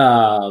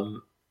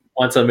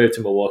once I moved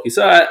to Milwaukee.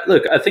 So,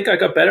 I think I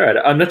got better at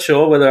it. I'm not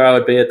sure whether I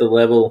would be at the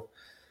level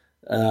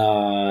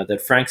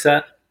that Frank's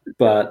at,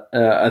 but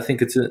I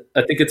think it's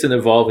an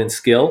evolving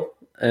skill,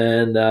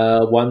 and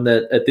one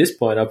that at this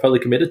point I'm probably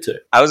committed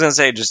to. I was going to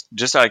say,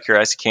 just out of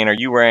curiosity, Kane, are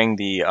you wearing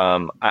the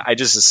I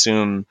just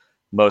assume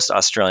most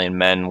Australian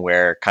men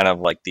wear kind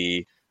of like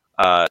the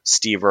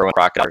Steve Irwin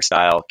crocodile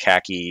style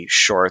khaki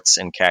shorts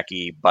and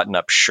khaki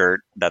button-up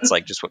shirt. That's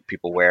like just what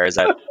people wear. Is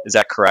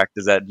that correct?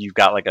 Is that you've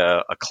got like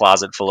a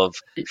closet full of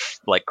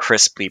like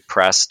crisply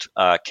pressed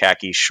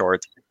khaki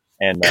shorts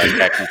and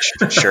khaki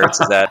shirts?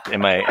 Is that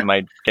am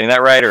I getting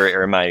that right,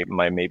 or am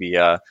I maybe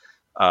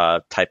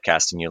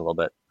typecasting you a little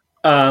bit?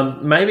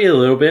 Maybe a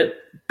little bit,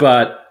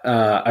 but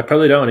I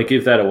probably don't want to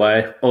give that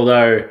away.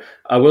 Although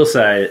I will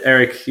say,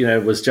 Eric,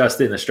 was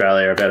just in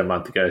Australia about a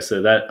month ago,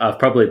 so that I've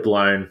probably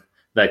blown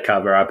that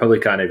cover. I probably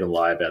can't even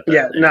lie about that.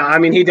 Yeah, no, I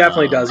mean he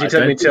definitely does. He I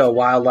took me don't to a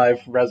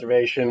wildlife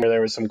reservation where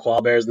there was some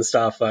koala bears and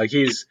stuff.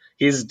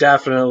 He's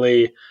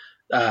definitely,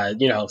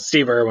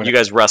 Steve Irwin. You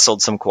guys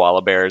wrestled some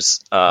koala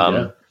bears.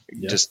 Yeah.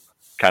 Just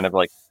kind of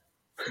like,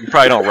 you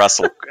probably don't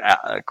wrestle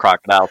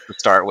crocodiles to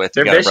start with.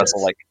 They're You got to vicious.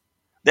 wrestle like.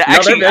 they're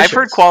Actually, I've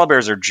heard vicious. koala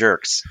bears are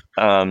jerks.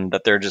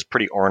 That they're just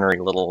pretty ornery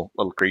little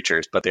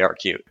creatures, but they are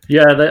cute.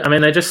 Yeah,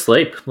 they just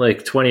sleep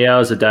like 20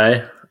 hours a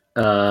day,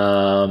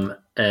 and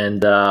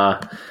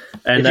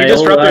If they you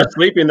disrupt all, their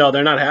sleeping, though,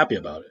 they're not happy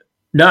about it.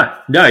 No,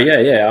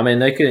 yeah. I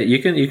mean,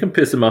 you can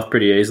piss them off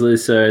pretty easily.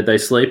 So they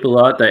sleep a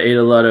lot. They eat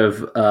a lot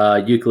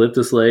of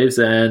eucalyptus leaves,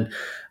 and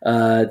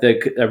they're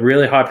a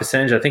really high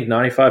percentage. I think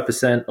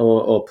 95%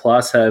 or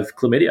plus have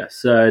chlamydia.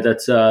 So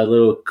that's a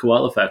little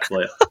koala fact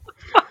for you.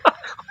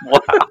 Wow.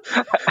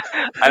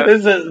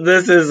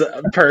 This is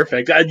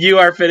perfect. You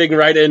are fitting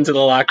right into the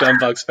Locked On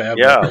Bucks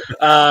family. Yeah.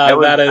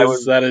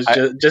 That is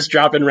just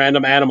dropping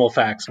random animal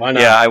facts. Why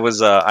not? Yeah,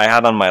 I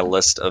had on my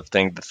list of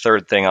things. The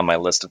third thing on my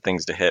list of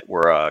things to hit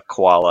were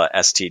koala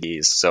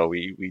STDs. So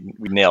we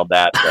nailed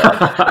that.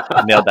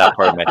 Nailed that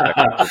part of my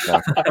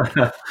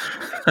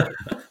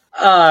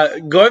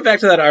checklist. Going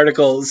back to that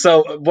article,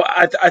 so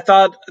I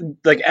thought,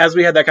 like, as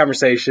we had that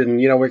conversation,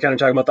 we're kind of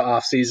talking about the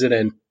off season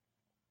and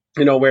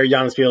where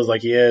Giannis feels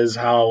like he is,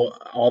 how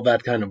all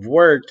that kind of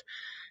worked.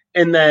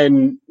 And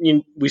then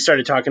we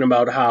started talking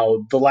about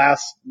how the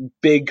last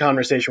big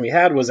conversation we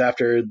had was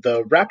after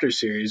the Raptors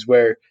series,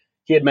 where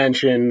he had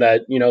mentioned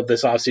that,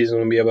 this offseason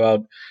would be about,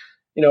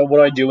 what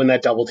do I do when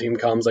that double team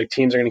comes? Like,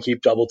 teams are going to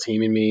keep double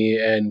teaming me.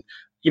 And,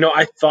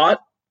 I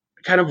thought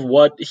kind of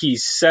what he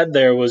said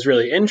there was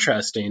really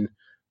interesting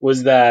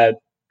was that,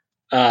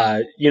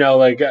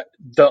 like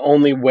the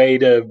only way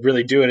to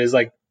really do it is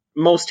like,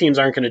 most teams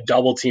aren't going to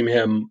double team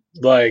him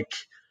like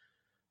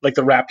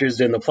the Raptors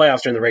did in the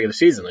playoffs during the regular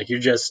season. Like, you're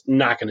just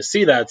not going to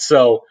see that.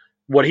 So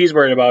what he's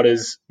worried about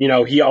is,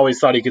 he always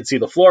thought he could see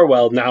the floor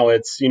well. Now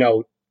it's,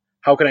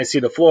 how can I see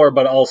the floor,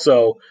 but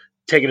also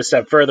take it a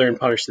step further and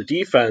punish the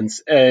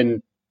defense?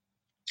 And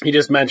he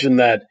just mentioned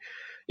that,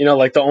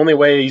 like the only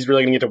way he's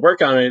really going to get to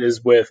work on it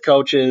is with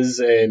coaches,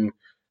 and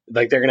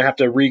like they're going to have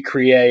to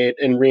recreate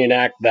and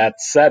reenact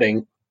that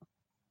setting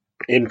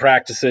in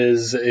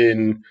practices,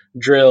 in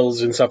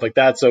drills and stuff like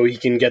that, so he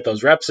can get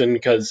those reps in,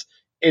 because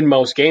in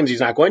most games he's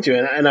not going to.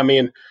 And I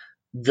mean,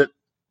 the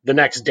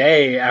next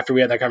day after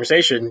we had that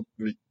conversation,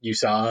 you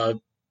saw, a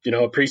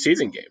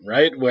preseason game,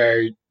 right,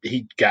 where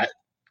he got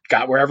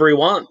wherever he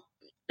wants.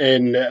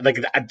 And like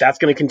that's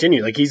going to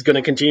continue. Like, he's going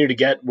to continue to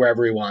get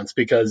wherever he wants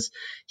because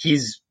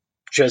he's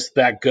just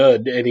that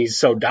good and he's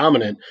so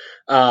dominant.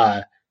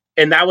 And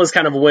that was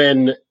kind of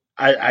when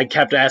I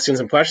kept asking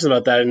some questions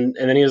about that. And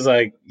then he was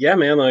like, yeah,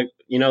 man, like,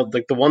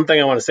 like the one thing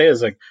I want to say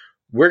is like,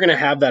 we're going to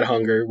have that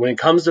hunger. When it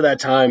comes to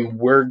that time,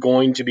 we're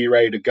going to be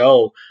ready to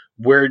go.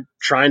 We're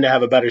trying to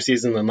have a better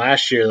season than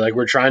last year. Like,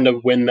 we're trying to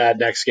win that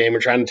next game. We're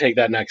trying to take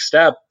that next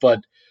step. But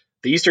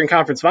the Eastern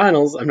Conference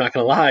Finals, I'm not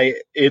going to lie,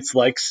 it's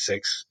like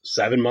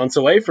 6-7 months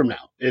away from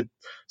now.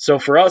 So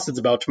for us, it's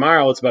about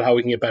tomorrow. It's about how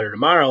we can get better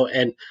tomorrow.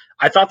 And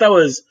I thought that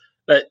was,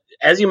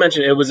 as you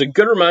mentioned, it was a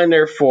good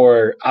reminder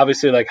for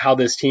obviously like how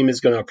this team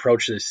is going to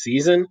approach this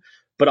season,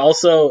 but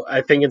also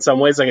I think in some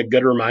ways like a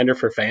good reminder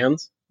for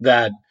fans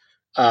that,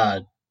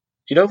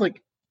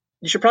 like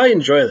you should probably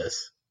enjoy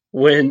this.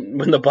 When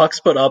the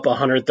Bucks put up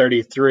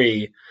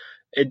 133,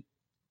 it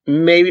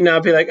maybe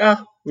not be like,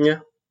 oh yeah,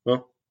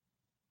 well,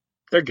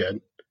 they're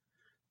good.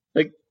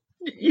 Like,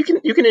 you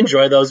can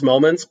enjoy those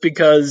moments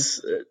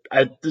because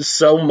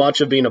so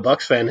much of being a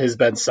Bucks fan has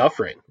been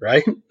suffering,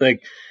 right?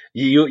 Like,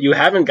 you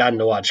haven't gotten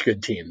to watch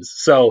good teams.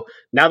 So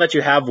now that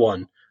you have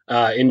one,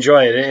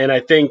 enjoy it. And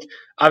I think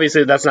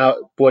obviously that's not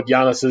what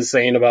Giannis is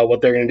saying about what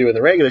they're going to do in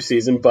the regular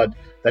season, but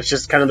that's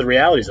just kind of the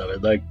realities of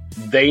it. Like,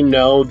 they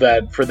know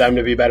that for them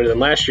to be better than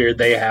last year,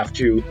 they have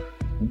to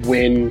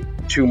win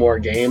 2 more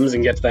games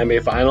and get to the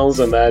NBA Finals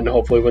and then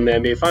hopefully win the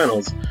NBA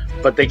Finals.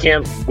 But they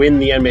can't win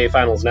the NBA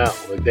Finals now.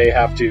 Like, they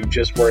have to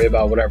just worry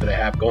about whatever they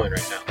have going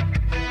right now.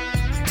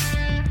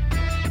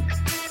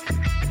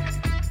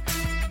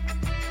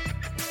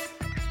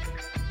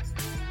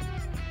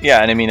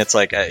 Yeah, and I mean, it's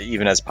like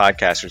even as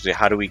podcasters,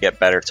 how do we get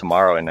better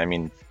tomorrow? And I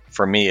mean,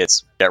 for me,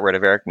 it's get rid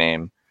of Eric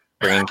Name,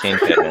 bring in Kane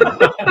Pittman,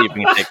 see if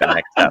we can take the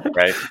next step,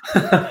 right?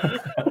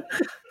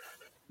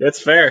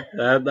 It's fair.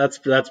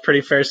 That's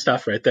pretty fair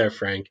stuff right there,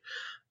 Frank.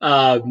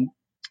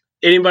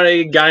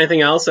 Anybody got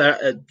anything else?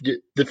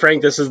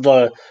 Frank, this is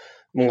who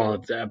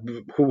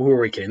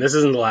are we kidding? This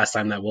isn't the last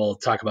time that we'll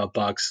talk about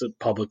Bucks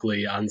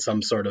publicly on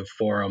some sort of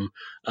forum.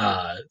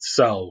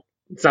 So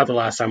it's not the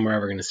last time we're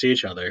ever going to see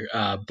each other.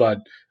 But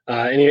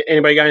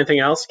anybody got anything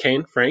else?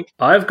 Kane, Frank?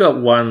 I've got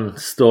one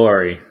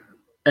story,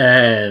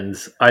 and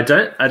I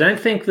don't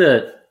think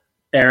that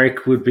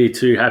Eric would be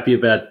too happy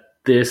about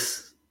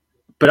this,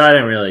 but I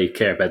don't really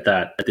care about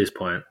that at this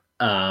point.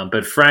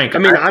 But Frank, I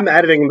mean, I'm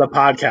editing the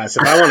podcast.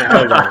 If I want to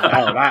edit it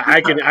out,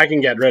 I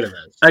can get rid of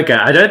this. Okay,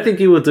 I don't think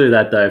you will do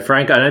that though,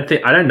 Frank. I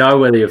don't know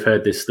whether you've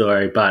heard this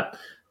story, but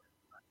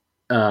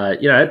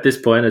at this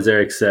point, as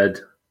Eric said,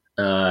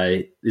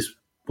 this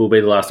will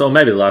be the last, or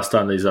maybe the last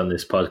time he's on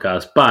this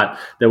podcast. But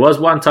there was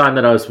one time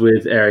that I was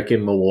with Eric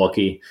in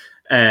Milwaukee,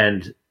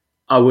 and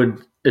I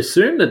would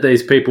assume that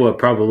these people are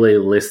probably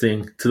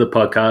listening to the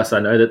podcast. I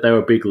know that they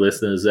were big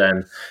listeners,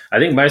 and I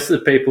think most of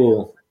the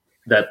people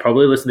that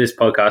probably listen to this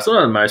podcast,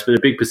 not most, but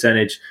a big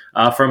percentage,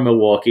 are from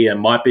Milwaukee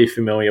and might be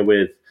familiar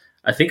with,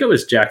 I think it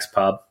was Jack's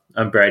Pub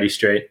on Brady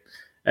Street.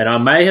 And I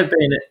may have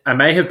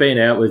been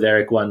out with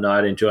Eric one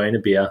night enjoying a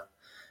beer,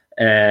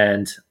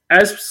 and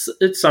as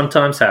it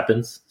sometimes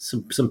happens,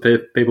 some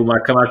people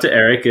might come up to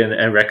Eric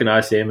and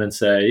recognize him and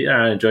say,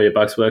 I enjoy your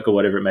Bucks work or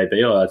whatever it may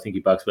be, or I think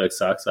your Bucks work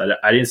sucks.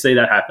 I didn't see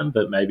that happen,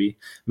 but maybe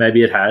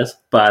it has.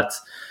 But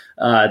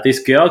this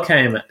girl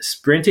came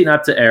sprinting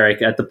up to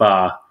Eric at the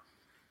bar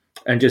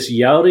and just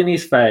yelled in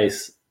his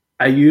face,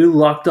 "Are you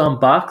Locked On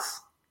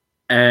Bucks?"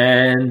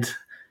 And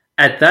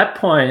at that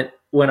point,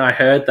 when I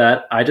heard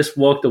that, I just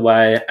walked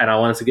away and I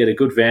wanted to get a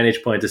good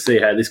vantage point to see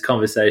how this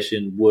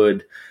conversation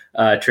would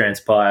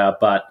transpire.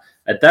 But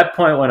at that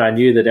point, when I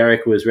knew that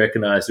Eric was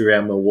recognized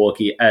around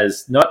Milwaukee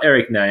as not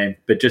Eric Name,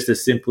 but just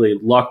as simply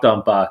Locked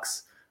On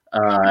Bucks,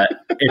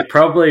 it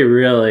probably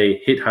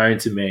really hit home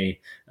to me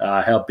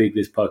how big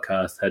this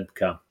podcast had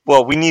become.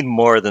 Well, we need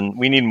more than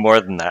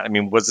that. I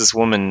mean, was this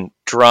woman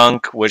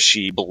drunk? Was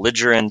she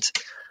belligerent?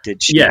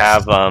 Did she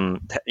have,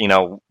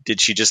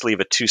 did she just leave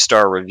a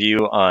 2-star review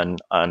on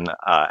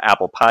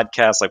Apple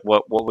Podcasts? Like,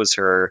 what was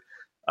her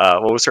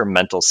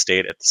mental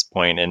state at this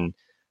point? And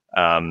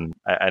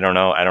I don't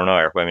know,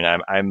 Eric.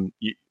 I mean,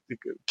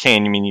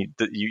 Kane. I mean,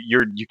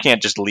 you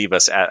can't just leave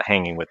us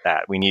hanging with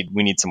that. We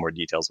need some more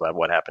details about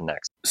what happened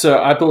next.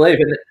 So I believe,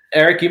 and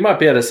Eric, you might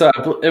be able to say,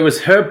 it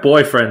was her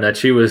boyfriend that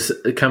she was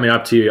coming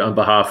up to you on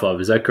behalf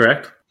of. Is that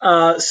correct?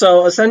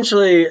 So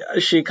essentially,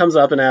 she comes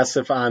up and asks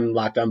if I'm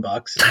Locked On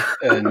Bucks,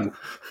 and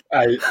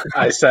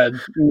I said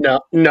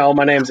no,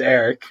 my name's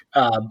Eric,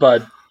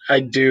 but I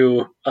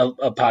do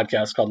a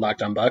podcast called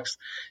Locked On Bucks.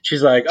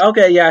 She's like,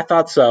 okay, yeah, I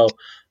thought so.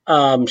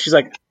 She's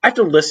like, I have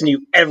to listen to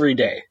you every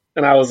day,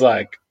 and I was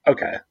like,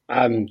 okay,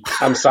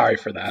 I'm sorry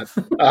for that.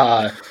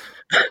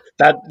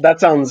 That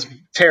sounds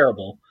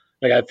terrible.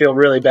 Like, I feel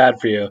really bad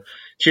for you.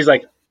 She's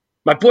like,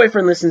 my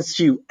boyfriend listens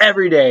to you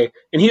every day,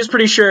 and he was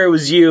pretty sure it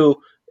was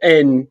you.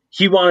 And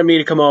he wanted me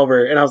to come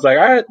over, and I was like,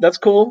 all right, that's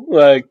cool.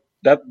 Like,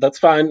 that's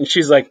fine. And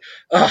she's like,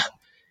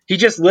 he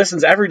just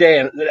listens every day,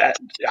 and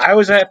I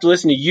always have to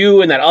listen to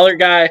you and that other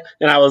guy.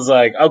 And I was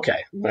like, okay,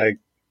 like,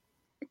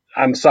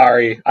 I'm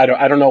sorry. I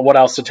don't know what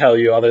else to tell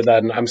you other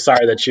than I'm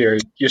sorry that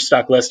you're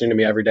stuck listening to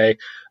me every day.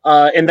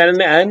 And then in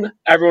the end,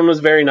 everyone was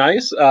very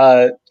nice.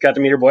 Got to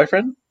meet her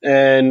boyfriend,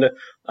 and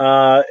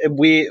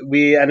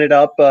we ended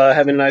up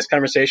having a nice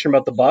conversation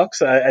about the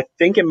Bucks. I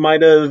think it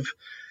might have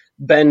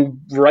been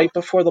right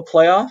before the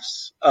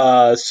playoffs.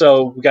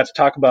 So we got to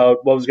talk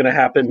about what was going to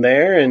happen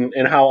there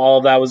and how all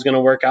of that was going to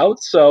work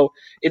out. So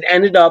it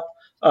ended up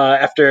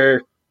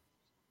after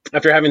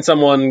having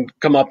someone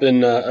come up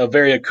in a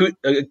very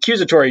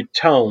accusatory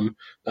tone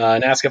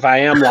and ask if I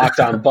am Locked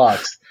On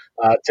Bucks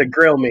to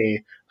grill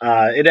me,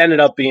 it ended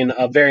up being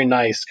a very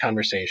nice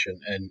conversation,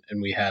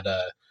 and we had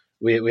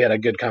a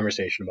good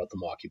conversation about the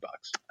Milwaukee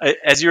Bucks.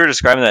 As you were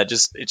describing that,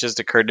 it just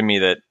occurred to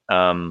me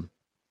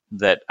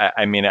that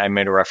I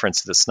made a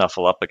reference to the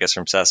Snuffleupagus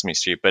from Sesame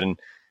Street, but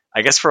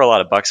I guess for a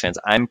lot of Bucks fans,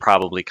 I'm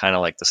probably kind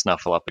of like the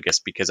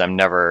Snuffleupagus because I'm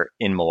never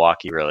in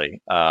Milwaukee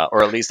really,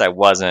 or at least I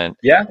wasn't.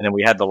 Yeah. And then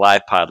we had the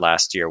live pod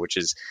last year, which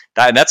is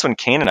that's when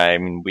Kane and I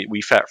mean,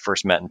 we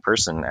first met in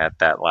person at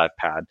that live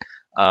pod.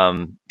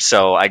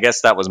 So I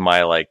guess that was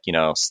my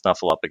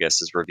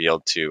Snuffleupagus is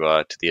revealed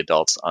to the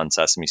adults on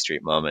Sesame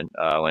Street moment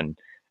when.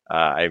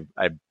 I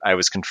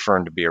was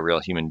confirmed to be a real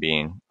human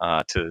being,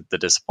 to the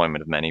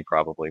disappointment of many,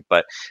 probably.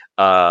 But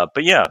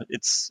yeah,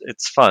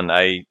 it's fun.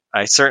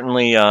 I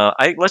certainly,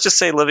 let's just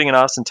say, living in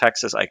Austin,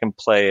 Texas, I can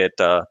play it.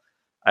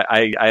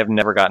 I have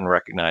never gotten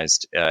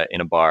recognized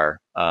in a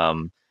bar,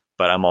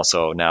 but I'm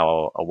also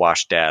now a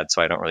washed dad,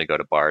 so I don't really go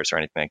to bars or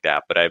anything like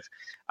that. But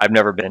I've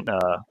never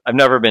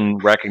been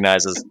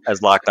recognized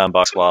as Locked On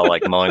Bucks while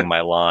like mowing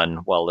my lawn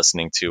while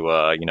listening to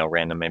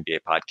random NBA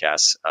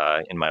podcasts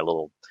in my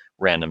little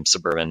random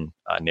suburban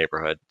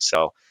neighborhood.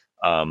 So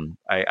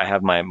I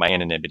have my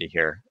anonymity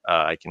here.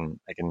 I can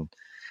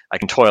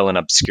toil in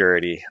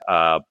obscurity.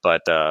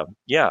 But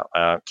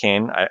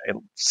Kane,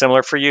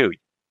 similar for you.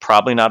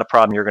 Probably not a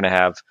problem you're going to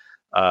have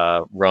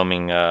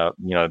roaming,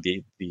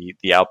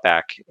 the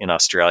outback in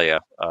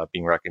Australia,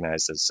 being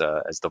recognized as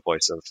the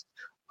voice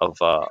of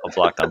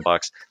Locked On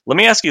Bucks. Let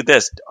me ask you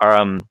this.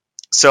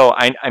 So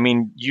I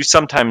mean, you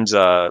sometimes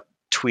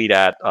tweet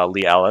at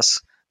Lee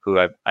Ellis, who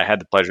I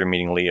had the pleasure of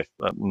meeting Lee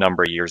a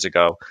number of years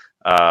ago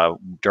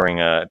during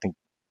I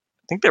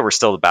think they were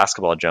still the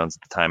Basketball Jones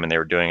at the time, and they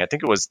were doing, I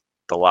think it was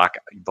the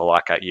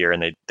lockout year,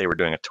 and they were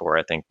doing a tour.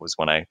 I think was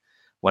when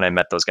I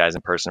met those guys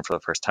in person for the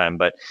first time.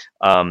 But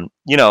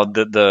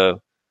the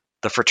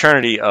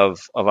fraternity of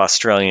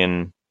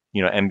Australian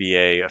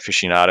NBA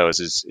aficionados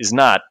is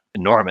not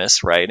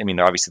enormous, right? I mean,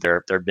 obviously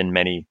there have been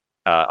many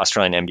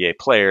Australian NBA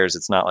players.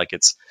 It's not like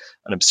it's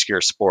an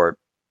obscure sport.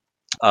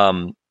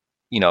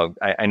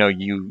 I know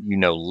you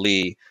know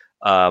Lee,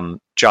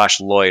 Josh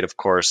Lloyd, of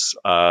course,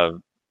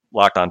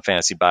 Locked On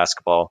Fantasy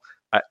Basketball.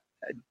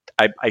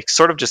 I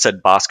sort of just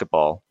said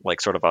basketball,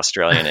 like sort of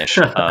Australian-ish,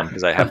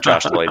 because I have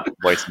Josh Lloyd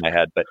voice in my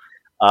head. But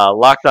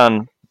Locked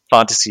On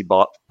Fantasy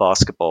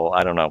Basketball,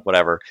 I don't know,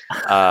 whatever.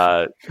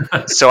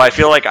 So I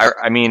feel like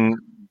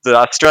the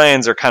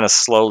Australians are kind of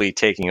slowly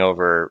taking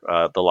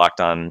over the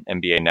Locked On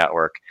NBA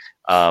network.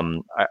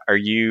 Have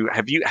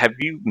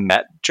you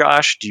met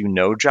Josh? Do you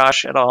know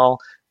Josh at all?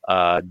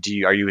 Are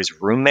you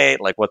his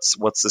roommate? Like, what's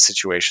the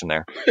situation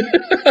there?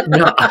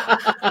 No,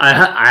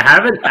 I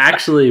haven't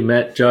actually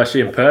met Josh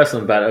in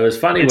person, but it was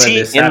funny Is when he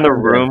this in happened. the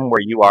room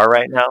where you are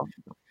right now?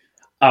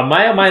 I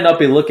may or may not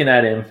be looking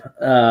at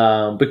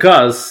him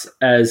because,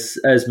 as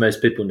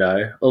most people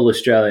know, all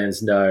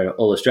Australians know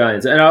all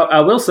Australians. And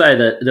I will say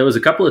that there was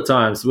a couple of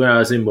times when I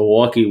was in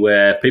Milwaukee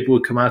where people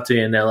would come up to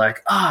you and they're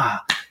like,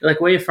 where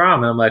are you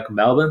from? And I'm like,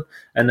 Melbourne.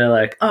 And they're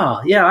like,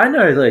 oh, yeah, I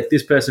know like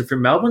this person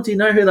from Melbourne. Do you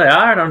know who they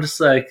are? And I'm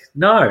just like,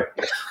 no,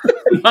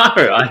 no,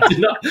 I do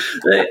not.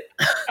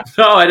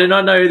 No, I do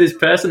not know who this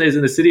person is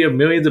in the city of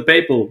millions of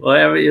people.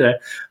 Whatever,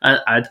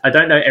 I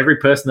don't know every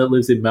person that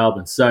lives in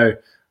Melbourne. So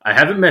I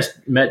haven't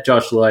met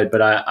Josh Lloyd,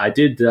 but I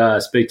did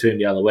speak to him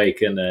the other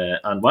week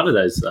on one of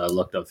those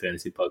Locked On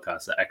Fantasy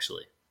podcasts,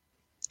 actually.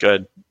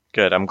 Good.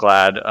 I'm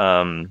glad.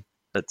 I'm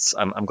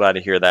glad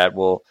to hear that.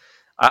 Well,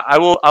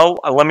 I'll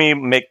let me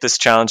make this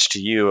challenge to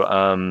you.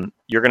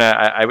 You're gonna.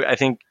 I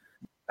think.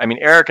 I mean,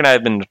 Eric and I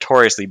have been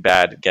notoriously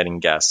bad at getting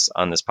guests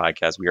on this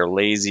podcast. We are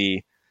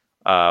lazy.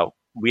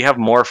 We have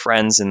more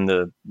friends in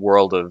the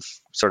world of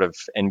sort of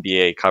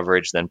NBA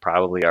coverage than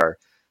probably our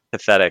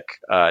pathetic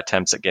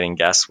attempts at getting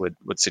guests would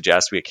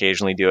suggest. We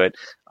occasionally do it,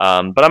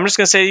 but I'm just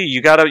gonna say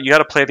you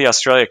gotta play the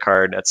Australia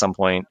card at some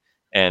point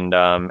and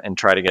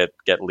try to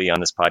get Lee on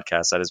this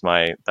podcast. That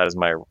is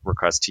my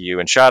request to you.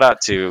 And shout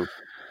out to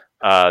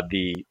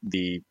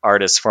the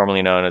artists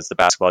formerly known as the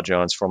Basketball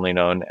Jones, formerly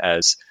known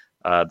as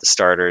the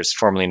Starters,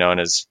 formerly known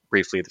as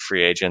briefly the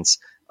Free Agents.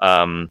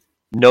 No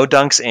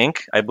Dunks Inc.,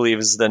 I believe,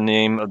 is the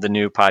name of the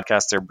new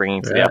podcast they're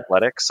bringing to the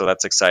Athletic. So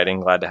that's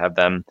exciting. Glad to have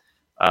them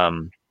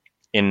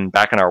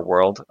back in our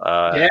world.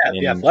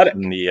 The Athletic.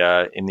 In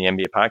the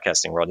NBA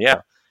podcasting world.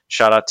 Yeah.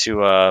 Shout out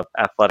to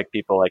athletic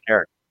people like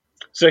Eric.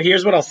 So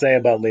here's what I'll say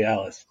about Lee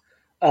Ellis.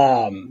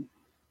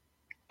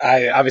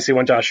 I obviously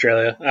went to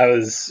Australia. I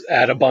was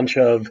at a bunch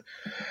of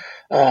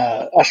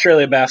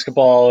Australia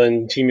basketball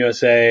and Team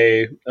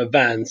USA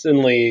events, and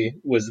Lee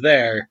was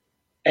there.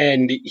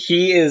 And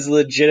he is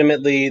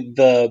legitimately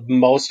the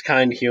most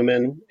kind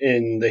human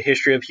in the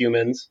history of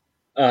humans.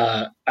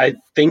 I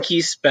think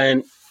he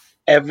spent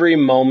every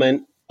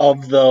moment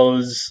of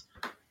those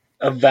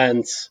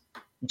events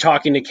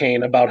talking to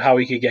Kane about how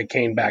he could get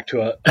Kane back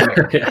to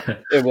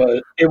America.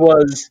 It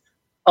was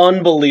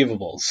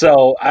unbelievable.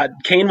 So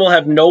Kane will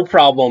have no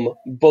problem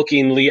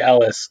booking Lee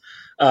Ellis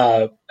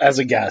as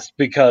a guest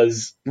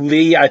because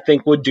Lee, I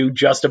think, would do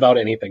just about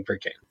anything for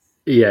Kane.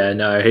 Yeah,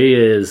 no, he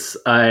is.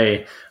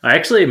 I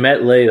actually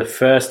met Lee the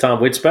first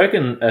time. We'd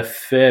spoken a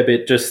fair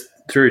bit just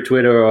through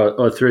Twitter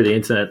or through the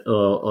internet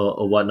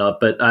or whatnot,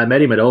 but I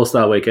met him at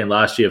All-Star Weekend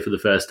last year for the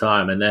first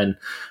time. And then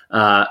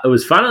it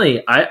was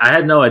finally, I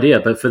had no idea,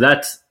 but for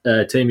that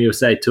Team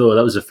USA tour,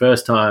 that was the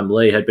first time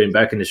Lee had been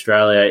back in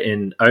Australia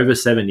in over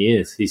 7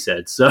 years, he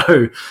said. So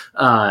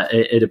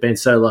it had been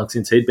so long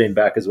since he'd been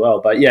back as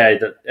well. But yeah,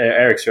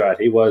 Eric's right.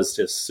 He was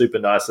just super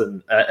nice.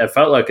 And it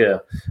felt like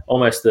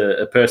almost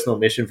a personal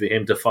mission for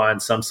him to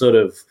find some sort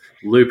of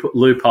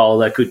loophole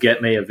that could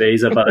get me a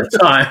visa by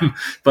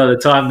the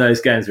time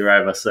those games were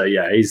over. So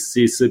yeah, he's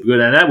super good.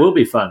 And that will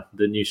be fun,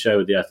 the new show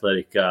with The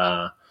Athletic,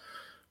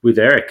 with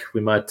Eric.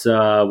 We might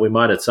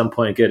at some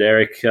point get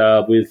Eric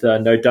with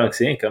No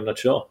Dunks Inc. I'm not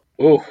sure.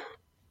 Ooh,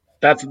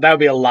 that would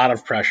be a lot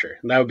of pressure.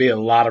 That would be a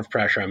lot of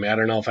pressure on me. I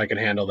don't know if I can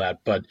handle that,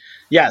 but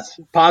yes,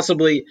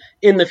 possibly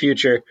in the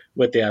future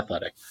with The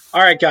Athletic.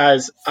 All right,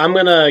 guys, I'm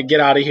gonna get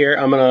out of here.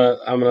 I'm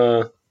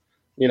gonna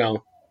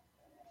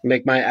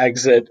make my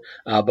exit.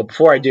 But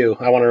before I do,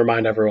 I want to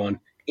remind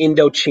everyone.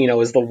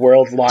 Indochino is the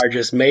world's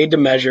largest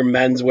made-to-measure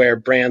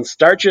menswear brand.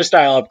 Start your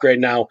style upgrade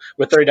now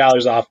with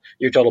 $30 off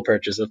your total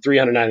purchase of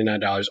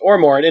 $399 or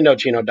more at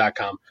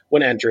Indochino.com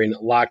when entering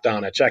Locked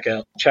On at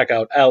checkout.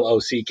 Checkout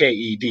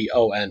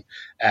LOCKEDON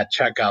at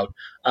checkout.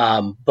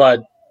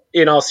 But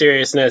in all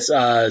seriousness,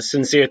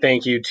 sincere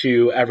thank you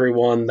to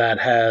everyone that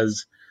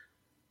has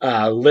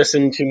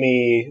listened to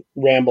me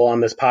ramble on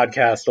this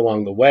podcast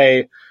along the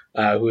way,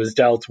 who has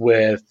dealt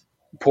with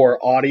poor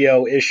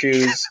audio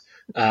issues.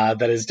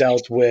 That has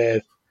dealt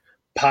with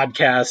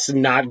podcasts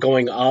not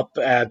going up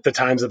at the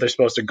times that they're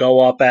supposed to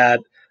go up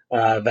at.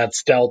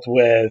 That's dealt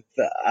with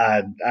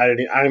I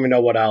don't even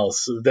know what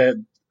else.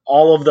 That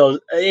all of those,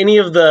 any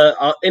of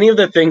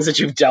the things that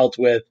you've dealt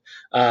with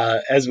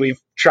as we've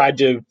tried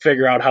to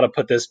figure out how to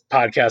put this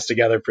podcast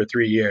together for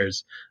 3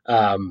 years.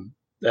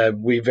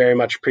 We very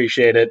much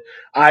appreciate it.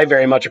 I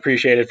very much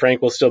appreciate it.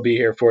 Frank will still be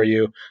here for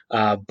you,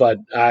 but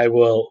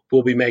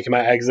we'll be making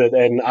my exit.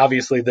 And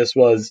obviously, this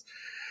was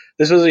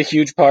a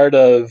huge part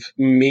of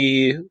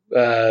me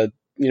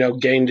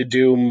getting to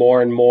do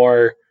more and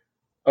more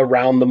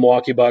around the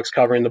Milwaukee Bucks,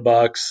 covering the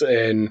Bucks,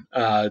 and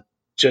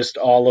just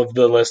all of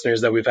the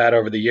listeners that we've had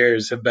over the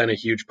years have been a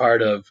huge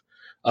part of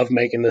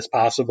making this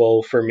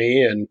possible for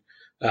me and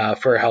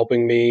for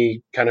helping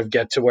me kind of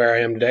get to where I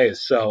am today.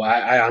 So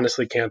I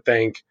honestly can't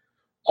thank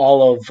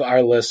all of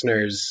our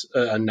listeners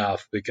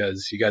enough,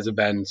 because you guys have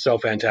been so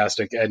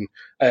fantastic. And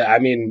I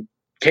mean,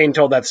 Kane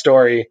told that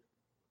story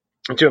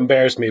to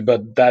embarrass me,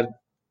 but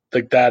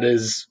that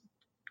is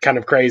kind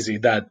of crazy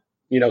that,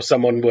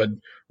 someone would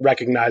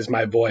recognize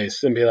my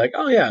voice and be like,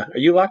 oh yeah, are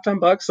you Locked On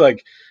Bucks?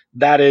 Like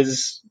that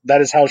is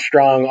how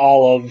strong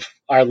all of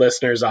our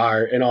listeners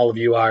are and all of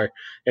you are,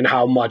 and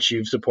how much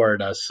you've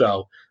supported us.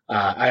 So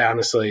I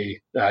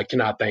honestly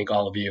cannot thank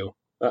all of you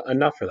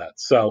enough for that.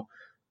 So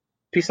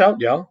peace out,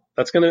 y'all.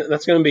 That's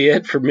gonna be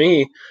it for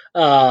me.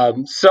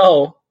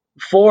 So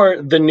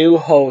for the new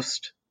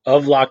host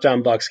of Locked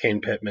On Bucks,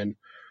 Kane Pittman,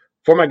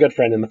 for my good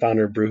friend and the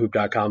founder of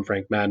BrewHoop.com,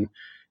 Frank Madden,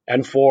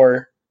 and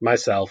for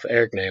myself,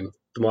 Eric Name,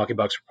 the Milwaukee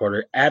Bucks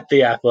reporter at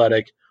The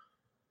Athletic,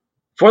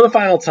 for the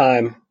final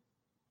time,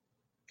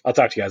 I'll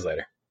talk to you guys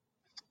later.